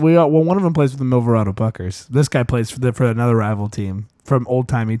 Well, one of them plays for the Milverado Buckers. This guy plays for another rival team from old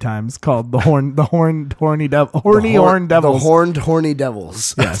timey times called the Horned Horny Devils. The Horned Horny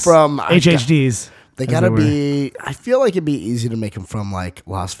Devils. Yes. From HHDs. They gotta be. I feel like it'd be easy to make them from like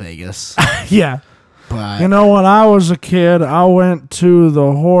Las Vegas. Yeah. But when I was a kid, I went to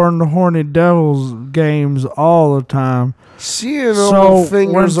the Horny Devils games all the time. Seeing So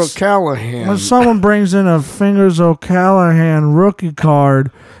Fingers when- O'Callahan. When someone brings in a Fingers O'Callahan rookie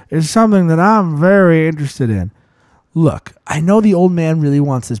card, it's something that I'm very interested in. Look, I know the old man really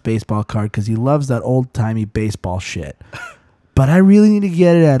wants this baseball card because he loves that old-timey baseball shit. But I really need to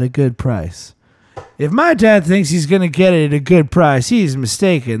get it at a good price. If my dad thinks he's going to get it at a good price, he's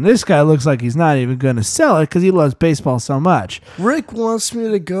mistaken. This guy looks like he's not even going to sell it because he loves baseball so much. Rick wants me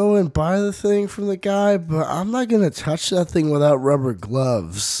to go and buy the thing from the guy, but I'm not going to touch that thing without rubber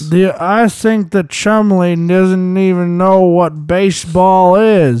gloves. I think that Chumley doesn't even know what baseball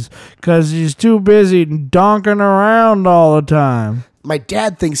is because he's too busy donking around all the time. my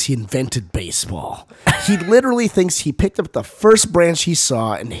dad thinks he invented baseball. He literally thinks he picked up the first branch he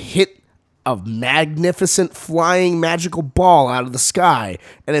saw and hit a magnificent flying magical ball out of the sky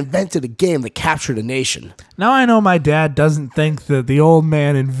and invented a game that captured a nation. Now I know my dad doesn't think that the old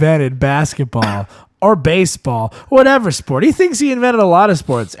man invented basketball or baseball, whatever sport. He thinks he invented a lot of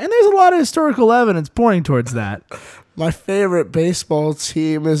sports, and there's a lot of historical evidence pointing towards that. My favorite baseball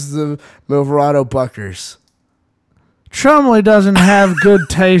team is the Milverado Buckers. Chumley doesn't have good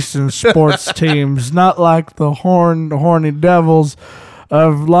taste in sports teams, not like the Horny Devils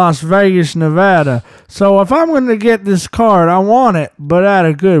of Las Vegas, Nevada. So if I'm going to get this card, I want it, but at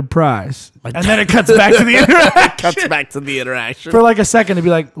a good price. And then it cuts back to the interaction. Cuts back to the interaction. For like a second to be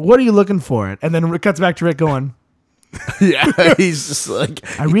like, what are you looking for it? And then it cuts back to Rick going, Yeah, he's just like,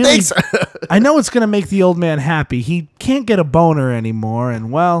 I really, I know it's going to make the old man happy. He can't get a boner anymore.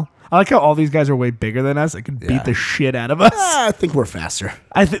 And well, I like how all these guys are way bigger than us. They could beat the shit out of us. I think we're faster.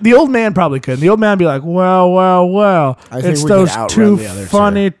 The old man probably could. The old man would be like, well. I think It's we could those outrun two the other two.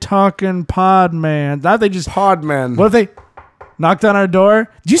 funny talking pod man. Now they just Podman. What if they knocked on our door?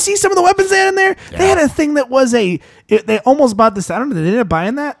 Did you see some of the weapons they had in there? Yeah. They had a thing that was they almost bought this. I don't know. They ended up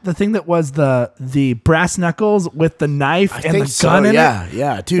buying that. The thing that was the brass knuckles with the knife and the gun in it.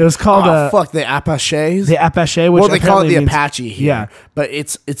 Yeah, dude. It was called the Apaches. the Apache. Which Well, they call it the apparently means- Apache here. Yeah. But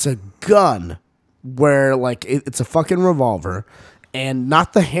it's a gun where like it's a fucking revolver. And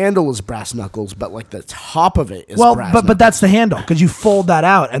not the handle is brass knuckles, but like the top of it is brass but knuckles. that's the handle because you fold that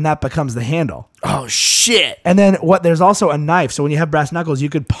out and that becomes the handle. Oh, shit. And then there's also a knife. So when you have brass knuckles, you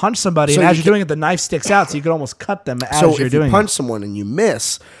could punch somebody, So and as you you're doing it, the knife sticks out, so you could almost cut them as So you're if you doing punch it. someone and you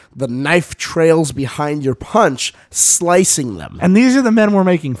miss, the knife trails behind your punch, slicing them. And these are the men we're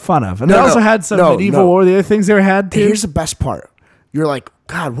making fun of. And No, they also no, had some no, medieval no. war. The other things they had too. Here's the best part. You're like,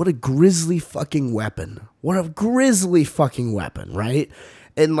 God, what a grisly fucking weapon. What a grisly fucking weapon, right?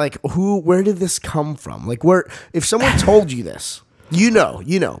 And like, where did this come from? Like, if someone told you this, you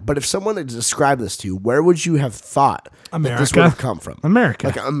know, but if someone had described this to you, where would you have thought that this America. would have come from? America.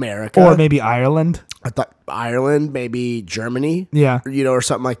 Like America. Or maybe Ireland. I thought Ireland, maybe Germany. Yeah. Or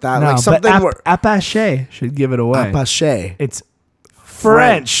something like that. No, like something but where Apache should give it away. Apache. It's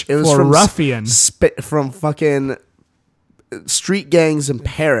French It was for from ruffian. from fucking street gangs in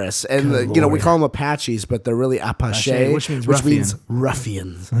Paris, and we call them Apaches, but they're really Apache, Apache, which means ruffian.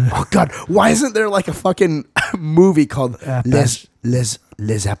 ruffians. Oh God, why isn't there like a fucking movie called Les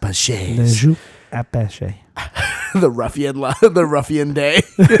Apaches? Apache. the ruffian day.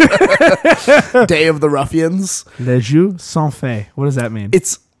 Day of the ruffians. Les jeux sont faits. What does that mean?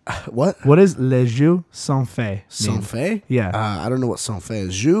 It's what? What is les jeux sont faits? Sans fait? Yeah. I don't know what sans fait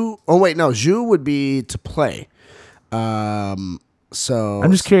is. Jeu. Oh wait, no. Jeu would be to play. So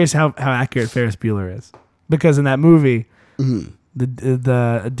I'm just curious how accurate Ferris Bueller is, because in that movie, Mm-hmm.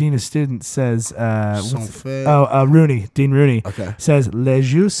 the dean of students says, Sans fait. Dean Rooney Okay. says les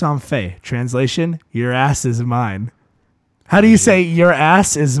jeux sont faits. Translation: Your ass is mine. How do you say your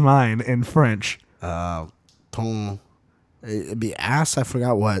ass is mine in French? It'd be ass. I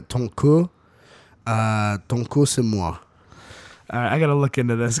forgot what. Ton cou c'est moi. I gotta look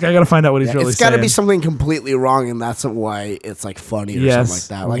into this. I gotta find out what he's really It's got to saying. be something completely wrong, and that's why it's like funny or Yes.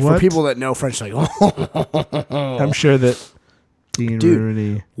 something like that. Like What? for people that know French, like, I'm sure that Dean Dude.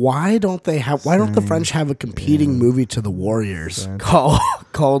 Rooney. why don't the French have a competing movie to the Warriors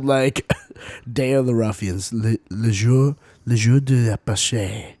called like Day of the Ruffians, le jour de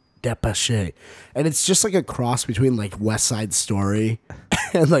Apache, and it's just like a cross between like West Side Story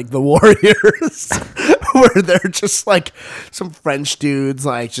and like the Warriors, where they're just like some French dudes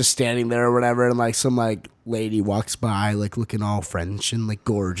like just standing there or whatever, and like some like lady walks by like looking all French and like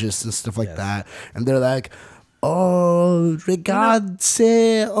gorgeous and stuff like that, and they're like, oh, regarde,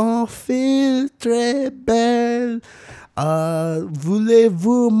 c'est un fil très belle.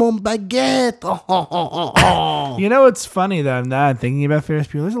 Voulez-vous mon baguette? You know what's funny though? Now I'm thinking about Ferris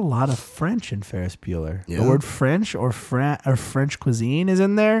Bueller. There's a lot of French in Ferris Bueller. Yeah. The word French or French cuisine is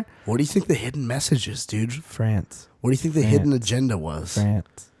in there. What do you think the hidden message is, dude? France. What do you think the hidden agenda was?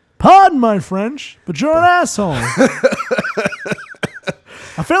 France. Pardon my French, but you're an asshole.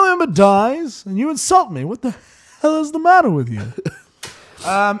 A family member dies and you insult me. What the hell is the matter with you?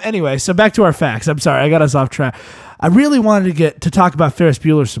 Anyway, so back to our facts. I'm sorry, I got us off track. I really wanted to talk about Ferris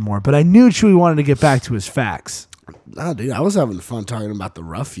Bueller some more, but I knew Chewy wanted to get back to his facts. No, dude, I was having fun talking about the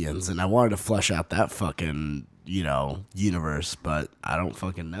ruffians, and I wanted to flesh out that fucking, universe, but I don't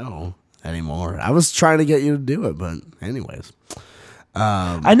fucking know anymore. I was trying to get you to do it, but anyways.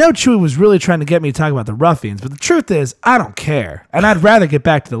 I know Chewy was really trying to get me to talk about the ruffians, but the truth is, I don't care, and I'd rather get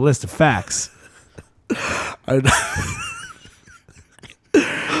back to the list of facts.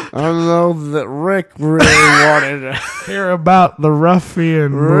 I know that Rick really wanted to. Hear about the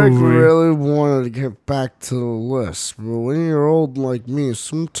ruffian Rick movie. really wanted to get back to the list, but when you're old like me,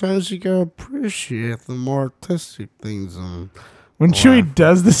 sometimes you gotta appreciate the more artistic things. When Chewy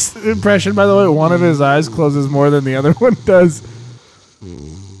does this impression, by the way, one of his eyes closes more than the other one does.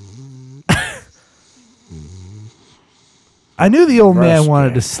 I knew the old man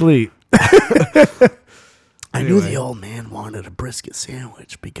wanted to sleep. I knew the old man wanted a brisket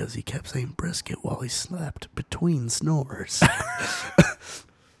sandwich because he kept saying brisket while he slept between snores.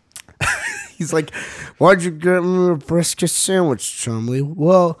 He's like, "Why'd you get me a brisket sandwich, Chumley?"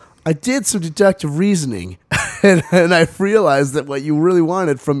 Well, I did some deductive reasoning, and I realized that what you really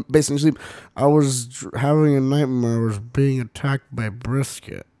wanted from based on your sleep. I was having a nightmare. I was being attacked by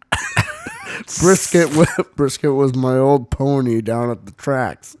Brisket. Brisket was my old pony down at the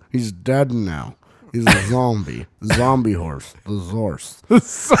tracks. He's dead now. He's a zombie. Zombie horse. The Zorse.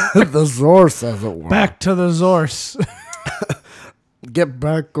 The Zorse, as it were. Back to the Zorse. Get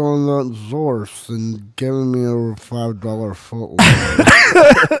back on that Zorse and give me a $5 foot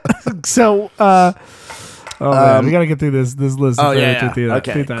long. So, man, we got to get through this list. Oh, of yeah. tooth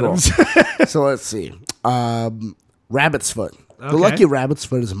Okay, cool. items. So let's see. Rabbit's foot. The Okay. lucky rabbit's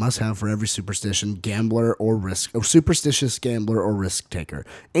foot is a must-have for every superstitious gambler or risk taker.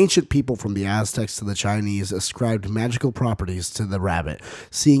 Ancient people from the Aztecs to the Chinese ascribed magical properties to the rabbit,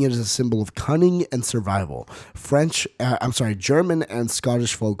 seeing it as a symbol of cunning and survival. German and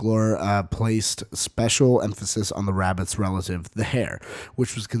Scottish folklore placed special emphasis on the rabbit's relative, the hare,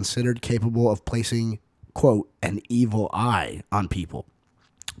 which was considered capable of placing, quote, an evil eye on people.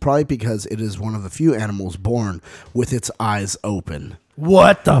 Probably because it is one of the few animals born with its eyes open.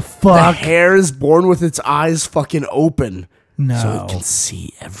 What the The fuck? hare is born with its eyes fucking open. No. So it can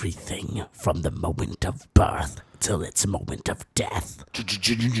see everything from the moment of birth till its moment of death.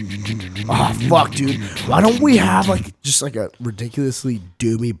 Oh, fuck, dude. Why don't we have just a ridiculously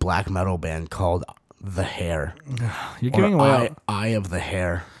doomy black metal band called The Hare? You're giving away. Eye of the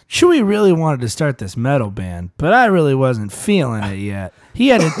Hare. Chewy really wanted to start this metal band, but I really wasn't feeling it yet.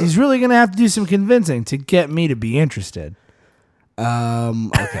 He's really going to have to do some convincing to get me to be interested. Okay,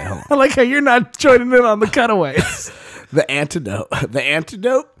 hold on. I like how you're not joining in on the cutaways. The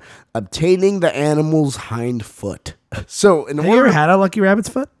antidote, obtaining the animal's hind foot. So, in Have you ever had a lucky rabbit's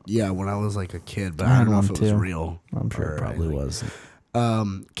foot? yeah, when I was like a kid, but I I had don't know one if it was too. real. I'm sure it or probably anything. was.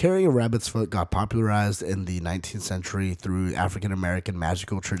 Carrying a rabbit's foot got popularized in the 19th century through African American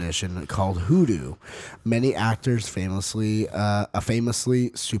magical tradition called hoodoo. Many actors famously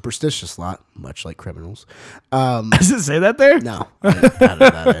superstitious lot, much like criminals. Does it say that there? No, I added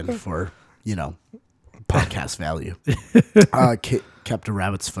that in for, podcast value. Kept a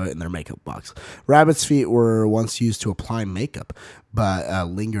rabbit's foot in their makeup box. Rabbit's feet were once used to apply makeup, but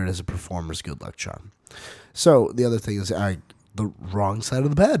lingered as a performer's good luck charm. So the other thing is the wrong side of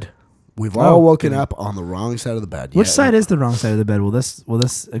the bed. We've all woken up on the wrong side of the bed. Which side is the wrong side of the bed? Will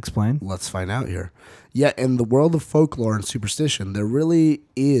this explain? Let's find out here. Yeah, in the world of folklore and superstition, there really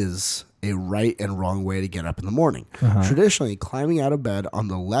is a right and wrong way to get up in the morning. Traditionally, climbing out of bed on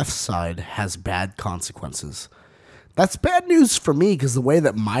the left side has bad consequences. That's bad news for me because the way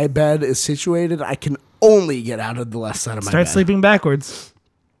that my bed is situated, I can only get out of the left side of my bed. Start sleeping backwards.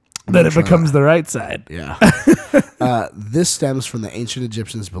 Then it becomes the right side. Yeah. This stems from the ancient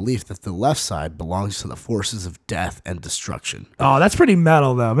Egyptians' belief that the left side belongs to the forces of death and destruction. Oh, that's pretty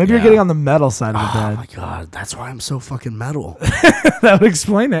metal, though. Maybe you're getting on the metal side of the Oh bed. my God, that's why I'm so fucking metal. That would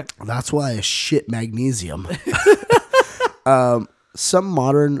explain it. That's why I shit magnesium. Some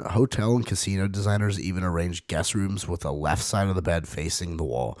modern hotel and casino designers even arrange guest rooms with the left side of the bed facing the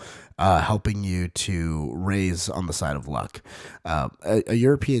wall, helping you to raise on the side of luck. A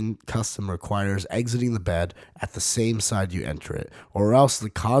European custom requires exiting the bed at the same side you enter it, or else the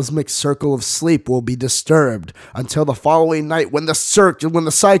cosmic circle of sleep will be disturbed until the following night when the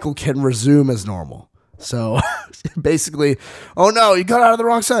cycle can resume as normal. So basically, oh no, you got out of the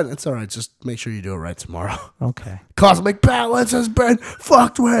wrong side. It's all right. Just make sure you do it right tomorrow. Okay. Cosmic balance has been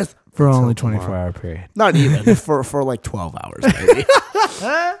fucked with. For only 24-hour period. Not even for like 12 hours,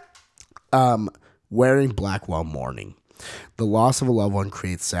 maybe. Wearing black while mourning. The loss of a loved one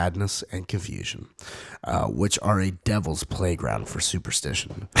creates sadness and confusion, which are a devil's playground for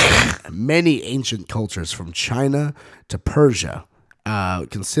superstition. Many ancient cultures from China to Persia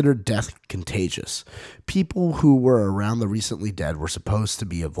considered death contagious. People who were around the recently dead were supposed to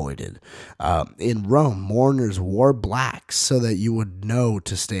be avoided. In Rome, mourners wore black so that you would know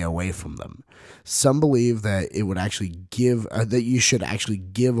to stay away from them. Some believe that it would actually that you should actually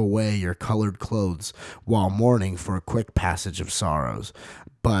give away your colored clothes while mourning for a quick passage of sorrows.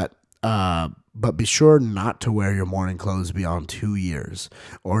 But be sure not to wear your mourning clothes beyond 2 years,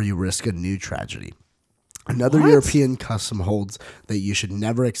 or you risk a new tragedy. Another European custom holds that you should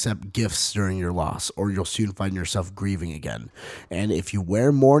never accept gifts during your loss, or you'll soon find yourself grieving again. And if you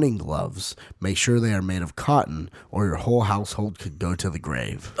wear mourning gloves, make sure they are made of cotton, or your whole household could go to the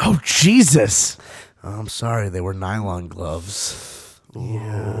grave. Oh, Jesus. I'm sorry, they were nylon gloves.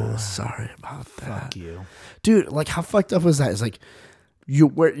 Yeah, sorry about that. Fuck you. Dude, like, how fucked up was that? It's like, you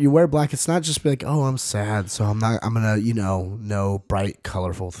wear black. It's not just be like, oh, I'm sad, so I'm gonna, no bright,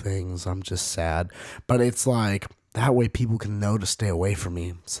 colorful things. I'm just sad. But it's like, that way people can know to stay away from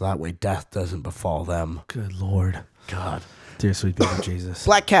me, so that way death doesn't befall them. Good Lord. God. Dear sweet baby Jesus.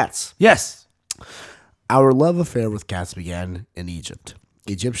 Black cats. Yes. Our love affair with cats began in Egypt.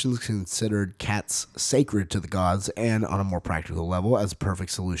 Egyptians considered cats sacred to the gods and, on a more practical level, as a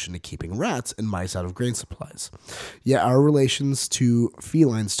perfect solution to keeping rats and mice out of grain supplies. Yet our relations to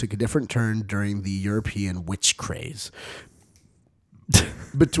felines took a different turn during the European witch craze.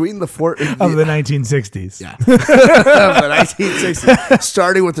 Between the Of the 1960s. Yeah. Of the 1960s.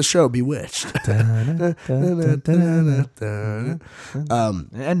 Starting with the show Bewitched. Ending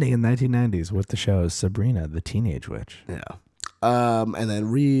in 1990s with the show Sabrina, the Teenage Witch. Yeah. And then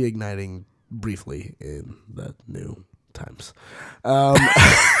reigniting briefly in the new times.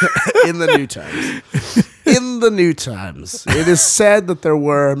 In the new times. In the new times. It is said that there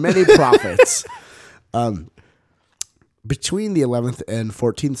were many prophets. Between the 11th and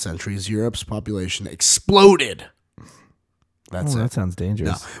 14th centuries, Europe's population exploded. That's it. That sounds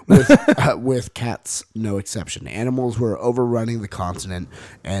dangerous. No, with cats, no exception. Animals were overrunning the continent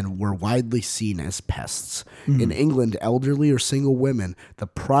and were widely seen as pests. In England, elderly or single women, the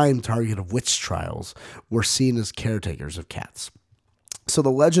prime target of witch trials, were seen as caretakers of cats. So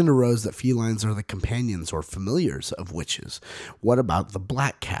the legend arose that felines are the companions or familiars of witches. What about the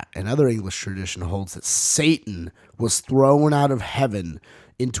black cat? Another English tradition holds that Satan was thrown out of heaven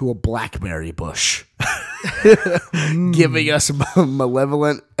into a blackberry bush, giving us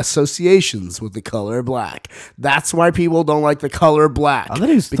malevolent associations with the color black. That's why people don't like the color black. I thought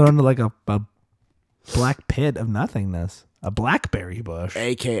he was thrown to like a black pit of nothingness. A blackberry bush.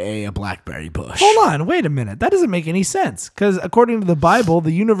 AKA a blackberry bush. Hold on, wait a minute. That doesn't make any sense. Because according to the Bible,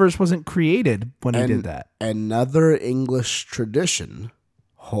 the universe wasn't created when he did that. Another English tradition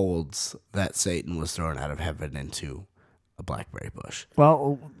holds that Satan was thrown out of heaven into a blackberry bush.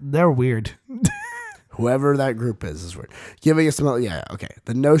 Well, they're weird. Whoever that group is weird. Giving a smell, yeah, okay.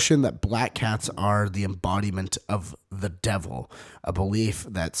 The notion that black cats are the embodiment of the devil, a belief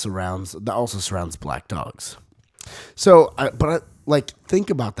that also surrounds black dogs. So, think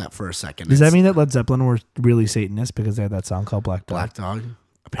about that for a second. Does that mean that Led Zeppelin were really Satanists because they had that song called Black Dog? Black Dog?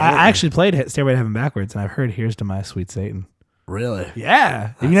 I actually played Stairway to Heaven backwards, and I've heard "Here's to My Sweet Satan." Really?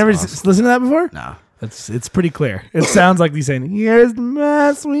 Yeah. Have you never listened to that before? No. It's pretty clear. It sounds like he's saying, "Here's to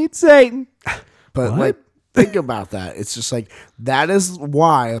my sweet Satan." But What? think about that. It's just like, that is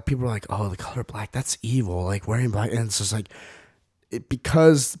why people are like, oh, the color black, that's evil. Like wearing black. And it's just like,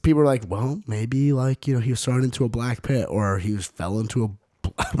 because people are like, well, maybe he was thrown into a black pit, or he fell into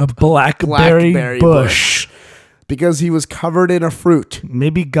A blackberry bush. Because he was covered in a fruit.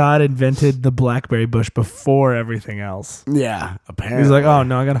 Maybe God invented the blackberry bush before everything else. Yeah, apparently. He's like, oh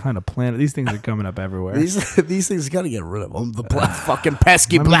no, I gotta find a planet. These things are coming up everywhere. These things gotta get rid of them. The fucking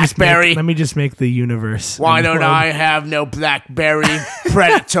pesky Let me just blackberry. let me just make the universe. Why don't implode. I have no blackberry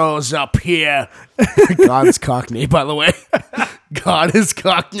predators up here? God's Cockney, by the way. God is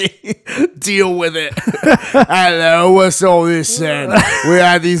Cockney. Deal with it. Hello, what's all this then? We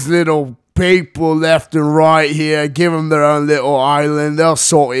had these little people left and right here. Give them their own little island. They'll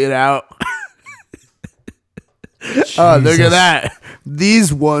sort it out. Oh, look at that.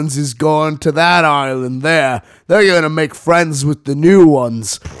 These ones is going to that island there. They're going to make friends with the new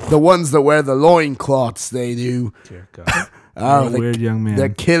ones. The ones that wear the loincloths, they do. Dear God. Oh, You're a weird young man. They're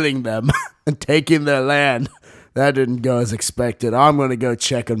killing them and taking their land. That didn't go as expected. I'm going to go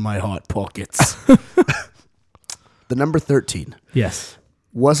check in my hot pockets. The number 13. Yes.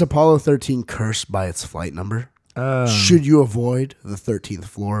 Was Apollo 13 cursed by its flight number? Should you avoid the 13th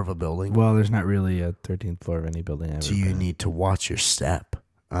floor of a building? Well, there's not really a 13th floor of any building. Do you need to watch your step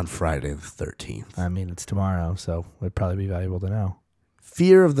on Friday the 13th? I mean, it's tomorrow, so it'd probably be valuable to know.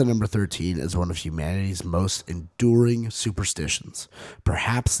 Fear of the number 13 is one of humanity's most enduring superstitions.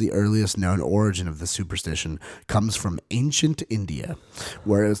 Perhaps the earliest known origin of the superstition comes from ancient India,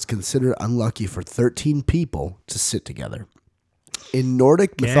 where it was considered unlucky for 13 people to sit together. In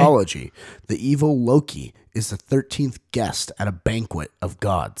Nordic mythology, the evil Loki is the 13th guest at a banquet of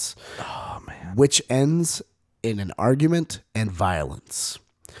gods, which ends in an argument and violence.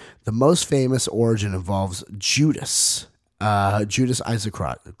 The most famous origin involves Judas. Judas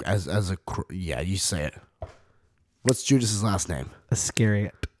Iscariot. Yeah, you say it. What's Judas's last name?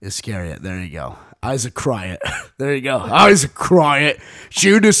 Iscariot. There you go. Iscariot. There you go. Iscariot.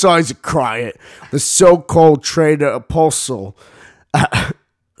 Judas Iscariot, the so-called traitor apostle,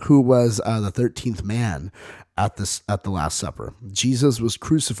 who was the 13th man at the Last Supper. Jesus was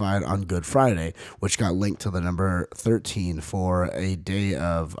crucified on Good Friday, which got linked to the number 13 for a day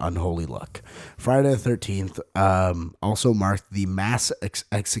of unholy luck. Friday the 13th also marked the mass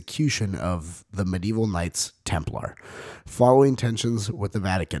execution of the medieval Knights Templar. Following tensions with the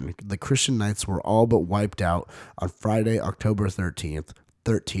Vatican, the Christian Knights were all but wiped out on Friday, October 13th,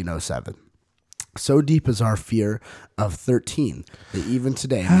 1307. So deep is our fear of 13 that even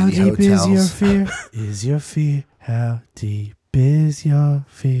today, many hotels... How deep is your fear? Is your fear? How deep is your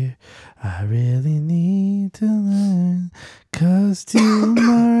fear? I really need to learn. 'Cause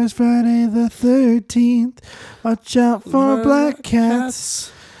tomorrow's Friday the 13th. Watch out for black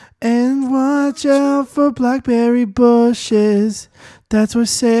cats. And watch out for blackberry bushes. That's where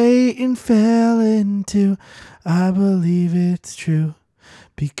Satan fell into. I believe it's true.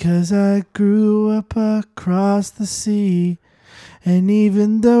 Because I grew up across the sea. And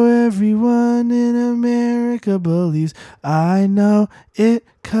even though everyone in America believes, I know it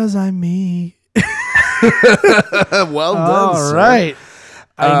 'cause I'm me. Well done, All sir. right.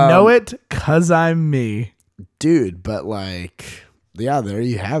 I know it 'cause I'm me. Dude, but yeah, there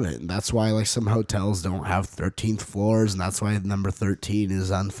you have it. And that's why some hotels don't have 13th floors, and that's why number 13 is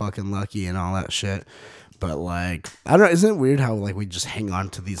unfucking lucky and all that shit. But I don't know, isn't it weird how we just hang on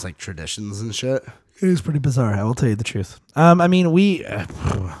to these traditions and shit? It is pretty bizarre. I will tell you the truth. I mean, I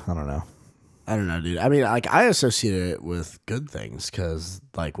don't know. I don't know, dude. I mean, I associate it with good things because,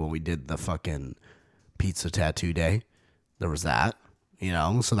 when we did the fucking pizza tattoo day, there was that,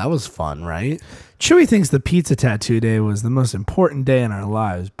 so that was fun, right? Chewy thinks the pizza tattoo day was the most important day in our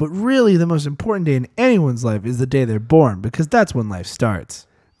lives, but really the most important day in anyone's life is the day they're born because that's when life starts.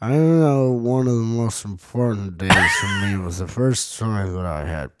 I don't know, one of the most important days for me was the first time that I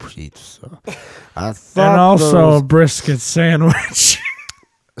had pizza. I thought And also those- a brisket sandwich.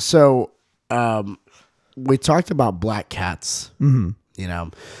 So, we talked about black cats,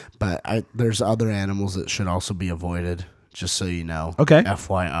 but there's other animals that should also be avoided, just so you know. Okay.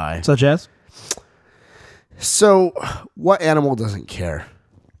 FYI. Such as? So, what animal doesn't care?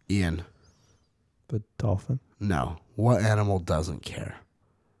 Ian. The dolphin. No. What animal doesn't care?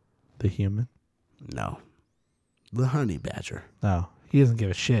 The human. No. The honey badger. No, he doesn't give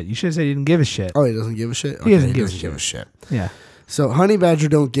a shit. You should have said he didn't give a shit. Oh, he doesn't give a shit? He doesn't give a shit. Yeah. So, honey badger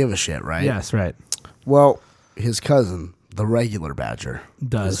don't give a shit, right? Yes, right. Well, his cousin, the regular badger,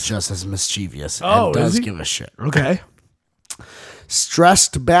 Does. is just as mischievous Oh, and is does he? give a shit. Okay.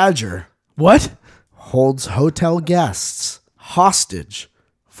 Stressed badger What? holds hotel guests hostage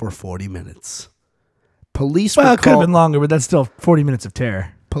for 40 minutes. Police Well, were it could have called, been longer, but that's still 40 minutes of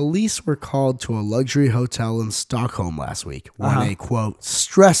terror. police were called to a luxury hotel in Stockholm last week when Uh-huh. a, quote,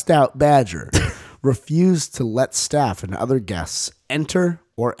 stressed out badger refused to let staff and other guests enter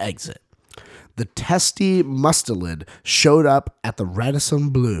or exit. The testy mustelid showed up at the Radisson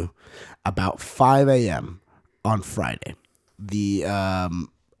Blu about 5 a.m. on Friday.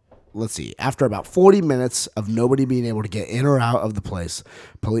 After about 40 minutes of nobody being able to get in or out of the place,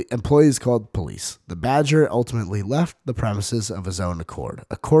 employees called police. The badger ultimately left the premises of his own accord,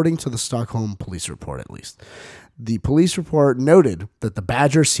 according to the Stockholm police report, at least. The police report noted that the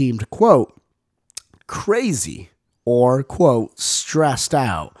badger seemed, quote, crazy or, quote, stressed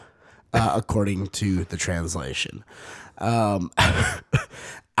out, according to the translation.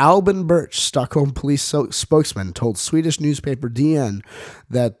 Albin Birch, Stockholm police spokesman, told Swedish newspaper DN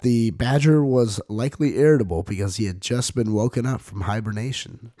that the badger was likely irritable because he had just been woken up from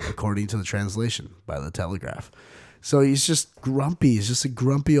hibernation, according to the translation by the Telegraph. So he's just grumpy. He's just a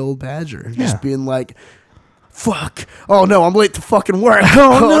grumpy old badger. Just being like, fuck. Oh no, I'm late to fucking work.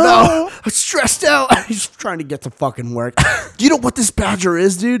 Oh no. I'm stressed out. He's trying to get to fucking work. Do you know what this badger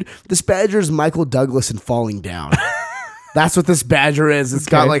is, dude? This badger is Michael Douglas in Falling Down. That's what this badger is. It's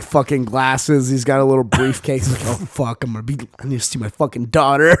got like fucking glasses. He's got a little briefcase. Like, oh fuck, I need to see my fucking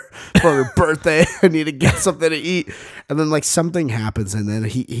daughter for her birthday. I need to get something to eat. And then like something happens, and then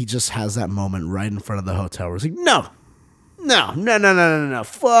he just has that moment right in front of the hotel where he's like, no.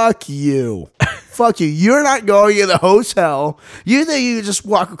 Fuck you. Fuck you. You're not going in the hotel. You think you can just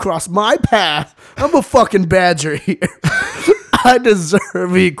walk across my path? I'm a fucking badger here. I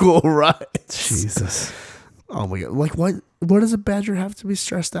deserve equal rights. Jesus. Oh my god! Like what does a badger have to be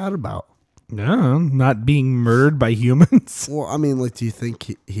stressed out about? No, not being murdered by humans. Well, I mean, like, do you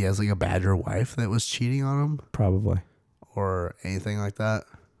think he has like a badger wife that was cheating on him Probably. or anything like that?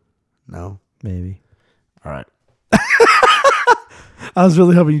 No. Maybe. All right. I was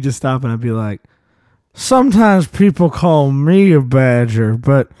really hoping you'd just stop and I'd be like, sometimes people call me a badger,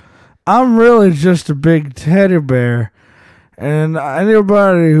 but I'm really just a big teddy bear. And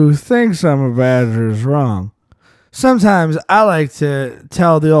anybody who thinks I'm a badger is wrong. Sometimes I like to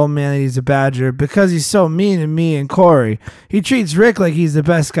tell the old man that he's a badger because he's so mean to me and Corey. He treats Rick like he's the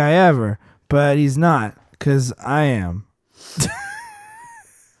best guy ever, but he's not, because I am.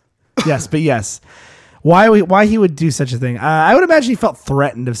 Yes. Why he would do such a thing? I would imagine he felt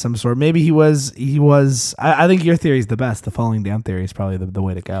threatened of some sort. Maybe he was. I think your theory is the best. The falling down theory is probably the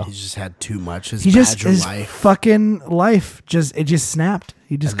way to go. He just had too much. His life. Fucking life just snapped.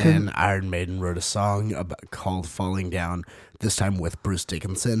 He just and couldn't. then Iron Maiden wrote a song called "Falling Down." This time with Bruce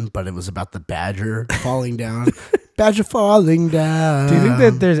Dickinson, but it was about the badger falling down. Badger falling down. Do you think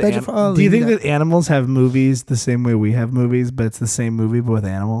that there's? Badger falling Do you think down. that animals have movies the same way we have movies, but it's the same movie but with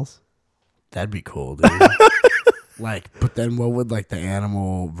animals? That'd be cool, dude. But then what would like the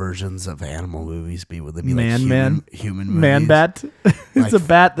animal versions of animal movies be? Would they be human movies? Man bat. It's a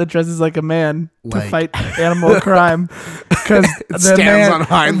bat that dresses like a man to Like- fight animal crime. Because stands on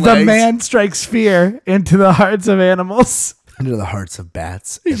hind the legs. man strikes fear into the hearts of animals. Into the hearts of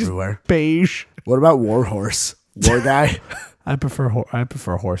bats He's everywhere. just beige. What about Warhorse? War guy? I prefer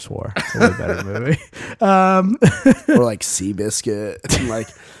Horse War. It's a way better movie. Or like Seabiscuit? And like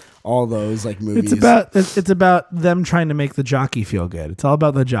all those like movies. It's about them trying to make the jockey feel good. It's all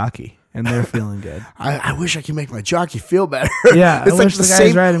about the jockey and they're feeling good. I wish I could make my jockey feel better. Yeah, I wish the guy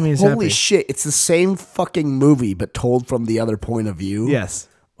who's riding me is Holy happy. shit! It's the same fucking movie, but told from the other point of view. Yes.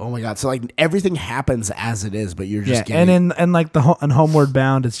 Oh my god! So like everything happens as it is, but you're just Yeah, getting. and like on Homeward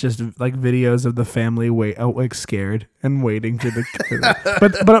Bound, it's just like videos of the family like scared and waiting to the.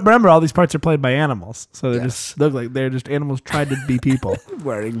 but remember, all these parts are played by animals, so they just look like they're just animals tried to be people.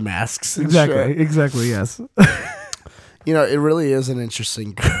 wearing masks. And Exactly. shit. Exactly. Yes. You know, it really is an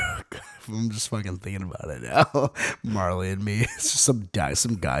interesting. I'm just fucking thinking about it now. Marley and Me. It's just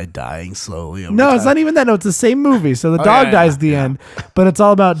some guy dying slowly. Over No, time. it's not even that. No, it's the same movie. So the dog dies at the end, but it's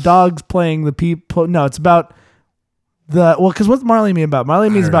all about dogs playing the people. No, it's about Because what's Marley Me about? Marley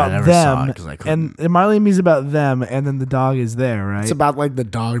Me is don't know, I about never saw it them, 'cause I and couldn't. Marley Me is about them, and then the dog is there, right? It's about like the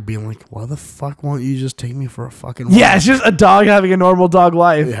dog being like, "Why the fuck won't you just take me for a fucking yeah, walk?" it's just a dog having a normal dog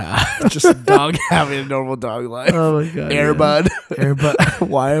life. Yeah, just a dog having a normal dog life. Oh my god, Airbud. Airbud.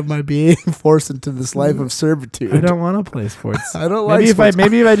 Why am I being forced into this life of servitude? I don't want to play sports. I don't like maybe sports.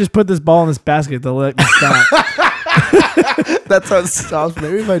 maybe if I just put this ball in this basket, they'll let me stop. That's how it stops.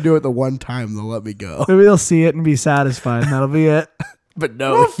 Maybe if I do it the one time, they'll let me go. Maybe they'll see it and be satisfied, and that'll be it. But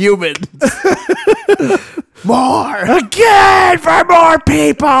no, humans. More. Again for more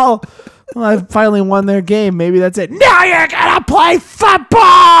people. Well, I finally won their game. Maybe that's it. Now you're gonna play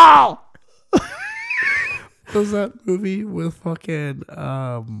football. What was that movie with fucking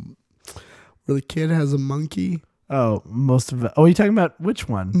where the kid has a monkey? Oh, most of it. Oh, are you talking about which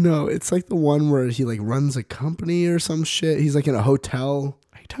one? No, it's like the one where he like runs a company or some shit. He's like in a hotel.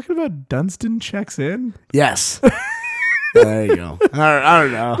 Are you talking about Dunstan Checks In? Yes. There you go. I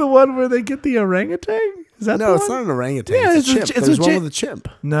don't know. The one where they get the orangutan? Is that No, the it's one? not an orangutan. Yeah, it's a chimp. it's There's a one chimp. with a chimp.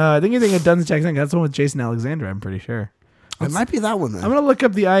 No, I think you're thinking of Dunstan Checks In. That's the one with Jason Alexander, I'm pretty sure. It might be that one then. I'm going to look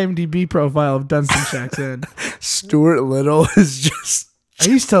up the IMDb profile of Dunstan Checks In. Stuart Little is just I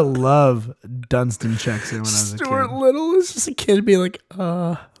used to love Dunstan Checks In when I was a Stuart kid. Little is just a kid being like,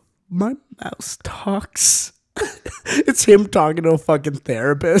 my mouse talks. It's him talking to a fucking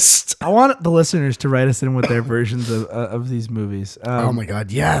therapist. I want the listeners to write us in with their versions of these movies. Oh my god,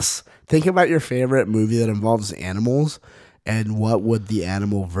 yes. Think about your favorite movie that involves animals and what would the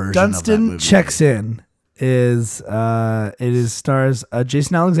animal version of that Dunstan movie Checks In is stars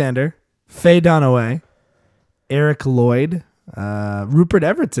Jason Alexander, Faye Dunaway, Eric Lloyd, Rupert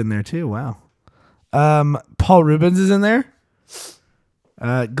Everett's in there too. Wow. Paul Rubens is in there.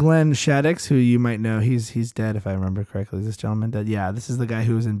 Glenn Shaddix, who you might know, he's dead if I remember correctly. Is this gentleman dead? Yeah, this is the guy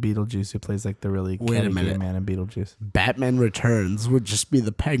who was in Beetlejuice, who plays like the really Wait a catty gay minute. man in Beetlejuice. Batman Returns would just be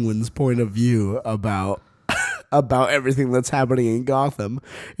the Penguin's point of view about everything that's happening in Gotham.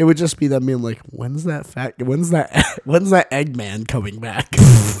 It would just be them being like, when's that Eggman coming back?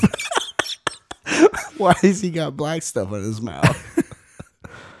 Why has he got black stuff in his mouth?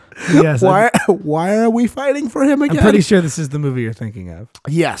 Yes, Why are we fighting for him again? I'm pretty sure this is the movie you're thinking of.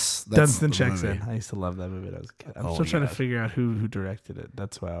 Yes, that's Dunstan the Checks movie. In. I used to love that movie when I was a kid. I'm Oh still my trying to God. figure out who directed it.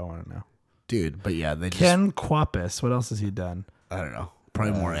 That's why I want to know. Dude. But yeah, they just Ken Kwapis. What else has he done? I don't know,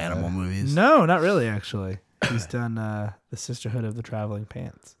 probably more animal movies. No, not really. Actually, he's done the Sisterhood of the Traveling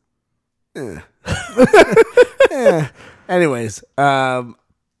Pants. Anyways,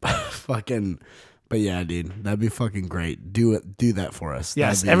 fucking. But yeah, dude, that'd be fucking great. Do that for us.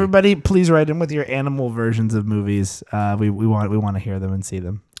 Yes, That'd be- everybody, please write in with your animal versions of movies. We want to hear them and see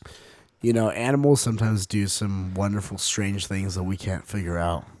them. You know, animals sometimes do some wonderful, strange things that we can't figure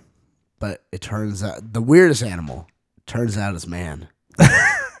out. But it turns out the weirdest animal turns out is man.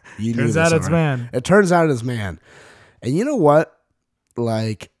 You knew Turns this out it's already. man. It turns out it's man. And you know what?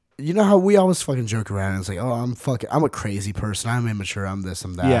 Like, you know how we always fucking joke around and it's like, oh, I'm a crazy person. I'm immature. I'm this,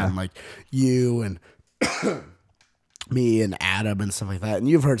 I'm that. Yeah. And like you and me and Adam and stuff like that. And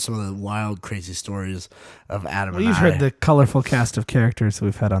you've heard some of the wild, crazy stories of Adam Well, and you've I. heard the colorful cast of characters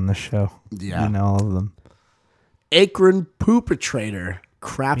we've had on this show. Yeah. You know all of them. Akron Poopatrator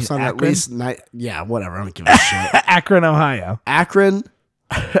craps You on mean at Akron? least yeah, whatever. I don't give a shit. Akron, Ohio. Akron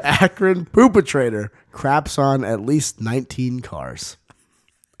Poopatrator craps on at least 19 cars.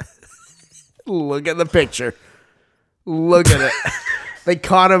 Look at the picture. Look at it. They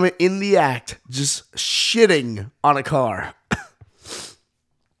caught him in the act, just shitting on a car.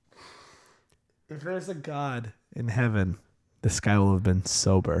 If there's a God in heaven, this guy will have been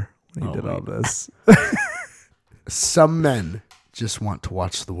sober when he did all this. Some men just want to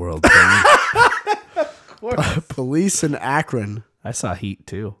watch the world burn. Police in Akron I saw Heat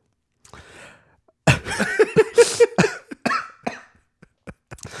too.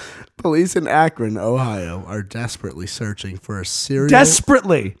 Police in Akron, Ohio, are desperately searching for a serial.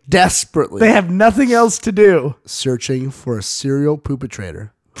 Desperately. They have nothing else to do. searching for a serial poopatrator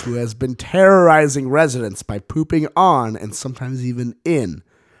who has been terrorizing residents by pooping on and sometimes even in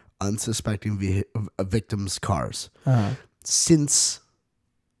unsuspecting victims' cars. Since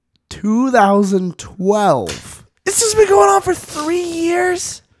 2012, This has been going on for 3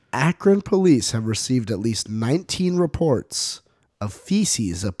 years. Akron police have received at least 19 reports of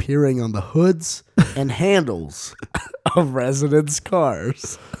feces appearing on the hoods and handles of residents'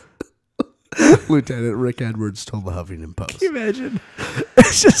 cars. Lieutenant Rick Edwards told the Huffington Post. Can you imagine?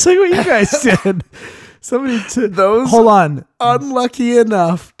 It's just like what you guys did. Somebody to Those- hold on. Unlucky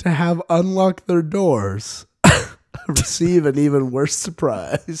enough to have unlocked their doors receive an even worse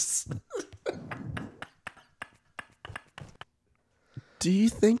surprise. Do you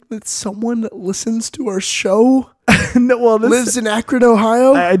think that someone that listens to our show No, well, this lives in Akron,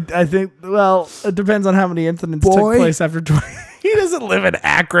 Ohio? I think. Well, it depends on how many incidents Boy. took place after 20. He doesn't live in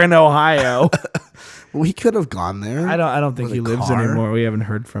Akron, Ohio. We could have gone there. I don't think With he a lives car. anymore. We haven't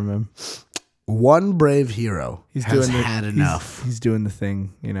heard from him. One brave hero He's has doing had he's- enough. He's doing the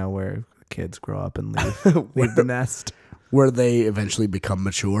thing, where kids grow up and leave the nest. Where they eventually become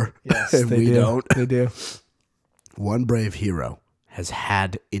mature. Yes, and they we do. don't. They do. One brave hero has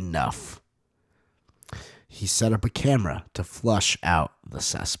had enough. He set up a camera to flush out the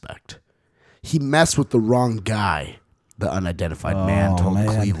suspect. He messed with the wrong guy. The unidentified man told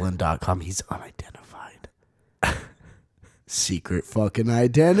Cleveland.com he's unidentified. Secret fucking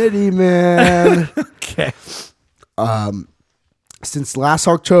identity, man. Okay. Since last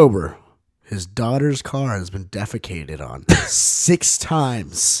October, his daughter's car has been defecated on 6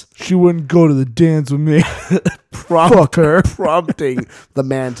 times. She wouldn't go to the dance with me. Prompting the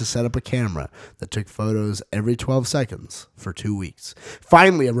man to set up a camera that took photos every 12 seconds for 2 weeks.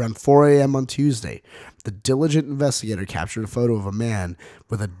 Finally, around 4 a.m. on Tuesday, the diligent investigator captured a photo of a man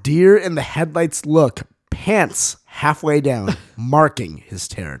with a deer in the headlights look, pants halfway down, marking his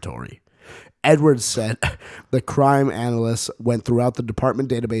territory. Edwards said the crime analysts went throughout the department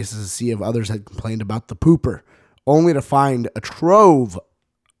databases to see if others had complained about the pooper, only to find a trove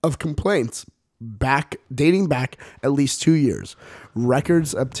of complaints dating back at least 2 years.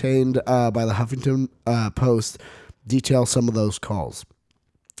 Records obtained by the Huffington Post detail some of those calls.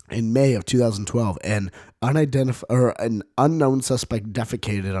 In May of 2012, an unknown suspect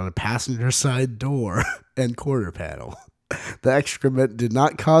defecated on a passenger side door and quarter panel. The excrement did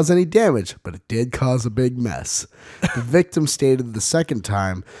not cause any damage, but it did cause a big mess. The victim stated the second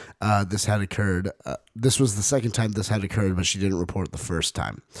time this had occurred. This was the second time this had occurred, but she didn't report the first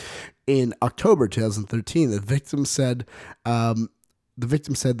time. In October 2013, the victim said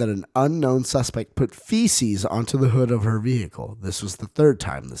that an unknown suspect put feces onto the hood of her vehicle. This was the third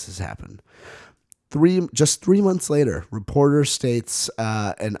time this has happened. Just 3 months later, reporter states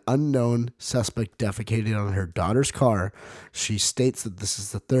an unknown suspect defecated on her daughter's car. She states that this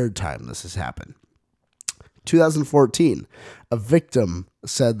is the third time this has happened. 2014, a victim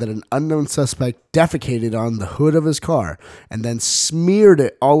said that an unknown suspect defecated on the hood of his car and then smeared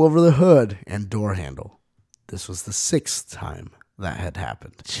it all over the hood and door handle. This was the 6th time that had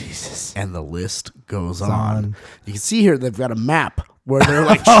happened. Jesus. And the list goes on. You can see here they've got a map where they're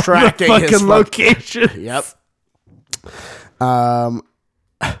like tracking his fucking location. Yep.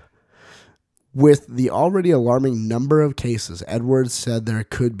 With the already alarming number of cases, Edwards said there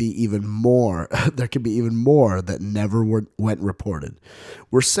could be even more. There could be even more that never went reported.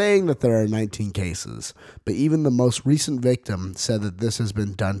 We're saying that there are 19 cases, but even the most recent victim said that this has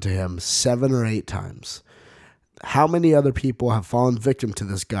been done to him 7 or 8 times. How many other people have fallen victim to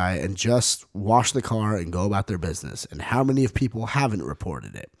this guy and just wash the car and go about their business? And how many of people haven't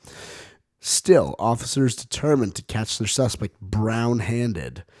reported it? Still, officers determined to catch their suspect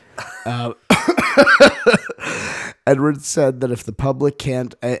brown-handed. Edwards said that if the public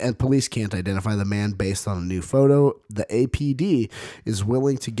can't and police can't identify the man based on a new photo, the APD is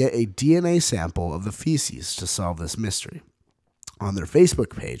willing to get a DNA sample of the feces to solve this mystery. On their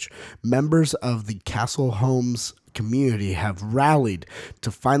Facebook page, members of the Castle Homes community have rallied to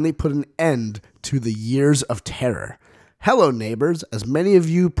finally put an end to the years of terror. Hello, neighbors. As many of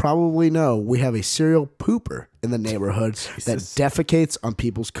you probably know, we have a serial pooper in the neighborhood that defecates on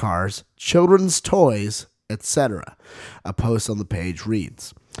people's cars, children's toys, etc. A post on the page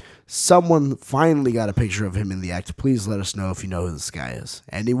reads, "Someone finally got a picture of him in the act. Please let us know if you know who this guy is.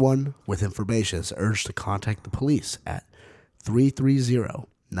 Anyone with information is urged to contact the police at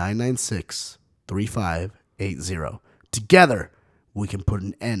 330-996-3580. Together, we can put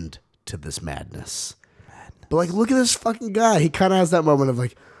an end to this madness." But like, look at this fucking guy. He kind of has that moment of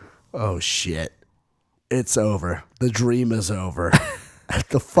like, oh shit, it's over. The dream is over.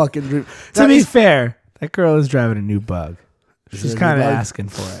 The fucking dream. To be fair, that girl is driving a new bug. She's it a kind new of bug? asking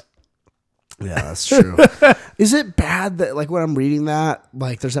for it. Yeah, that's true. Is it bad that like when I'm reading that,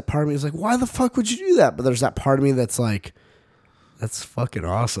 like there's that part of me that's like, why the fuck would you do that? But there's that part of me that's like, that's fucking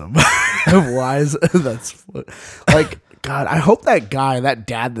awesome. Why is that's like, God, I hope that guy, that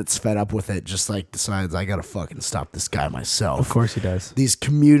dad that's fed up with it, just like decides I gotta fucking stop this guy myself. Of course he does. These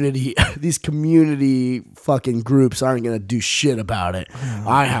community fucking groups aren't gonna do shit about it.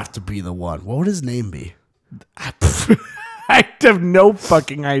 I have to be the one. What would his name be? I have no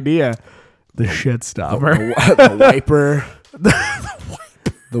fucking idea. The shit stopper. The wiper.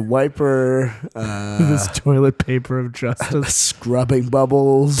 The wiper. This toilet paper of justice. Scrubbing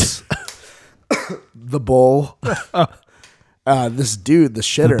bubbles. The bowl. This dude, the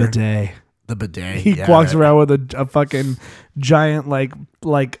shitter, Bidet. the bidet. He yeah, walks right. around with a fucking giant like a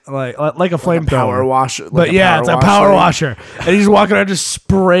flamethrower. Power washer. But it's a power washer. And he's walking around just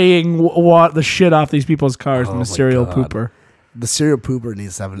spraying the shit off these people's cars from Oh the my serial God. pooper. The serial pooper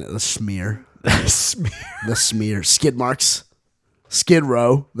needs to have the smear. The smear. Skid marks. Skid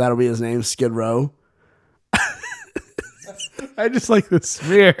Row. That'll be his name. Skid Row. I just like the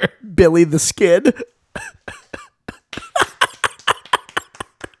smear. Billy the Skid.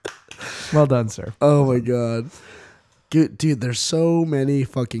 Well done, sir. Oh my God. Dude, there's so many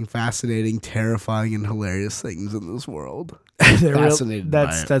fucking fascinating, terrifying, and hilarious things in this world. Fascinated by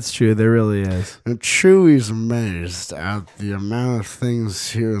it. That's true. There really is. And Chewie's amazed at the amount of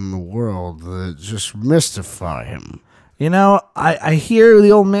things here in the world that just mystify him. You know, I hear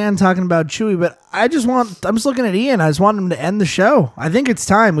the old man talking about Chewie, but I'm just looking at Ian. I just want him to end the show. I think it's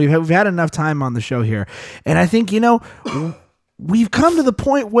time. We've had enough time on the show here. And I think, we've come to the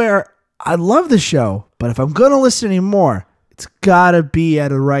point where I love the show, but if I'm going to listen anymore, it's got to be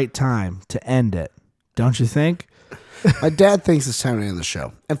at a right time to end it. Don't you think? My dad thinks it's time to end the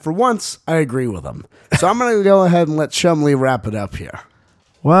show. And for once, I agree with him. So I'm going to go ahead and let Chumley wrap it up here.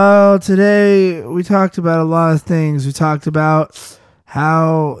 Well, today we talked about a lot of things. We talked about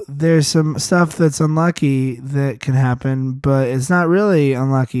how there's some stuff that's unlucky that can happen, but it's not really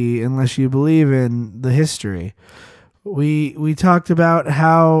unlucky unless you believe in the history. We talked about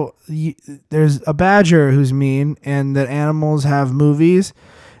how there's a badger who's mean and that animals have movies.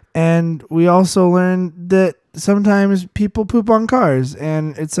 And we also learned that sometimes people poop on cars,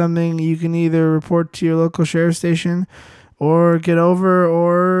 and it's something you can either report to your local sheriff station or get over,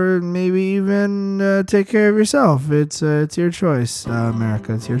 or maybe even take care of yourself. It's your choice,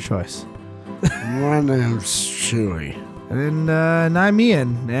 America. It's your choice. My name's Chewie. And I'm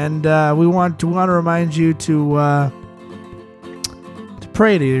Ian, and we want to remind you to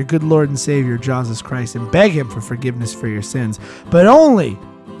pray to your good Lord and Savior, Jesus Christ, and beg Him for forgiveness for your sins, but only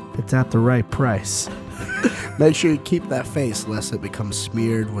if it's at the right price. Make sure you keep that face lest it becomes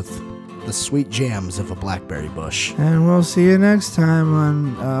smeared with the sweet jams of a blackberry bush. And we'll see you next time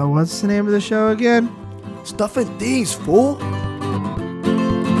on, what's the name of the show again? Stuff and Things, fool.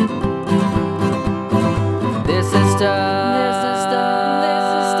 This is stuff. This is stuff. This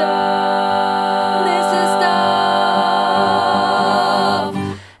is stuff. This is stuff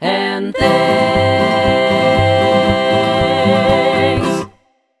and things.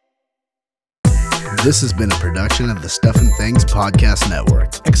 This has been a production of the Stuff and Things Podcast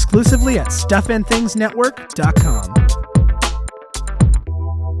Network. Exclusively at stuffandthingsnetwork.com.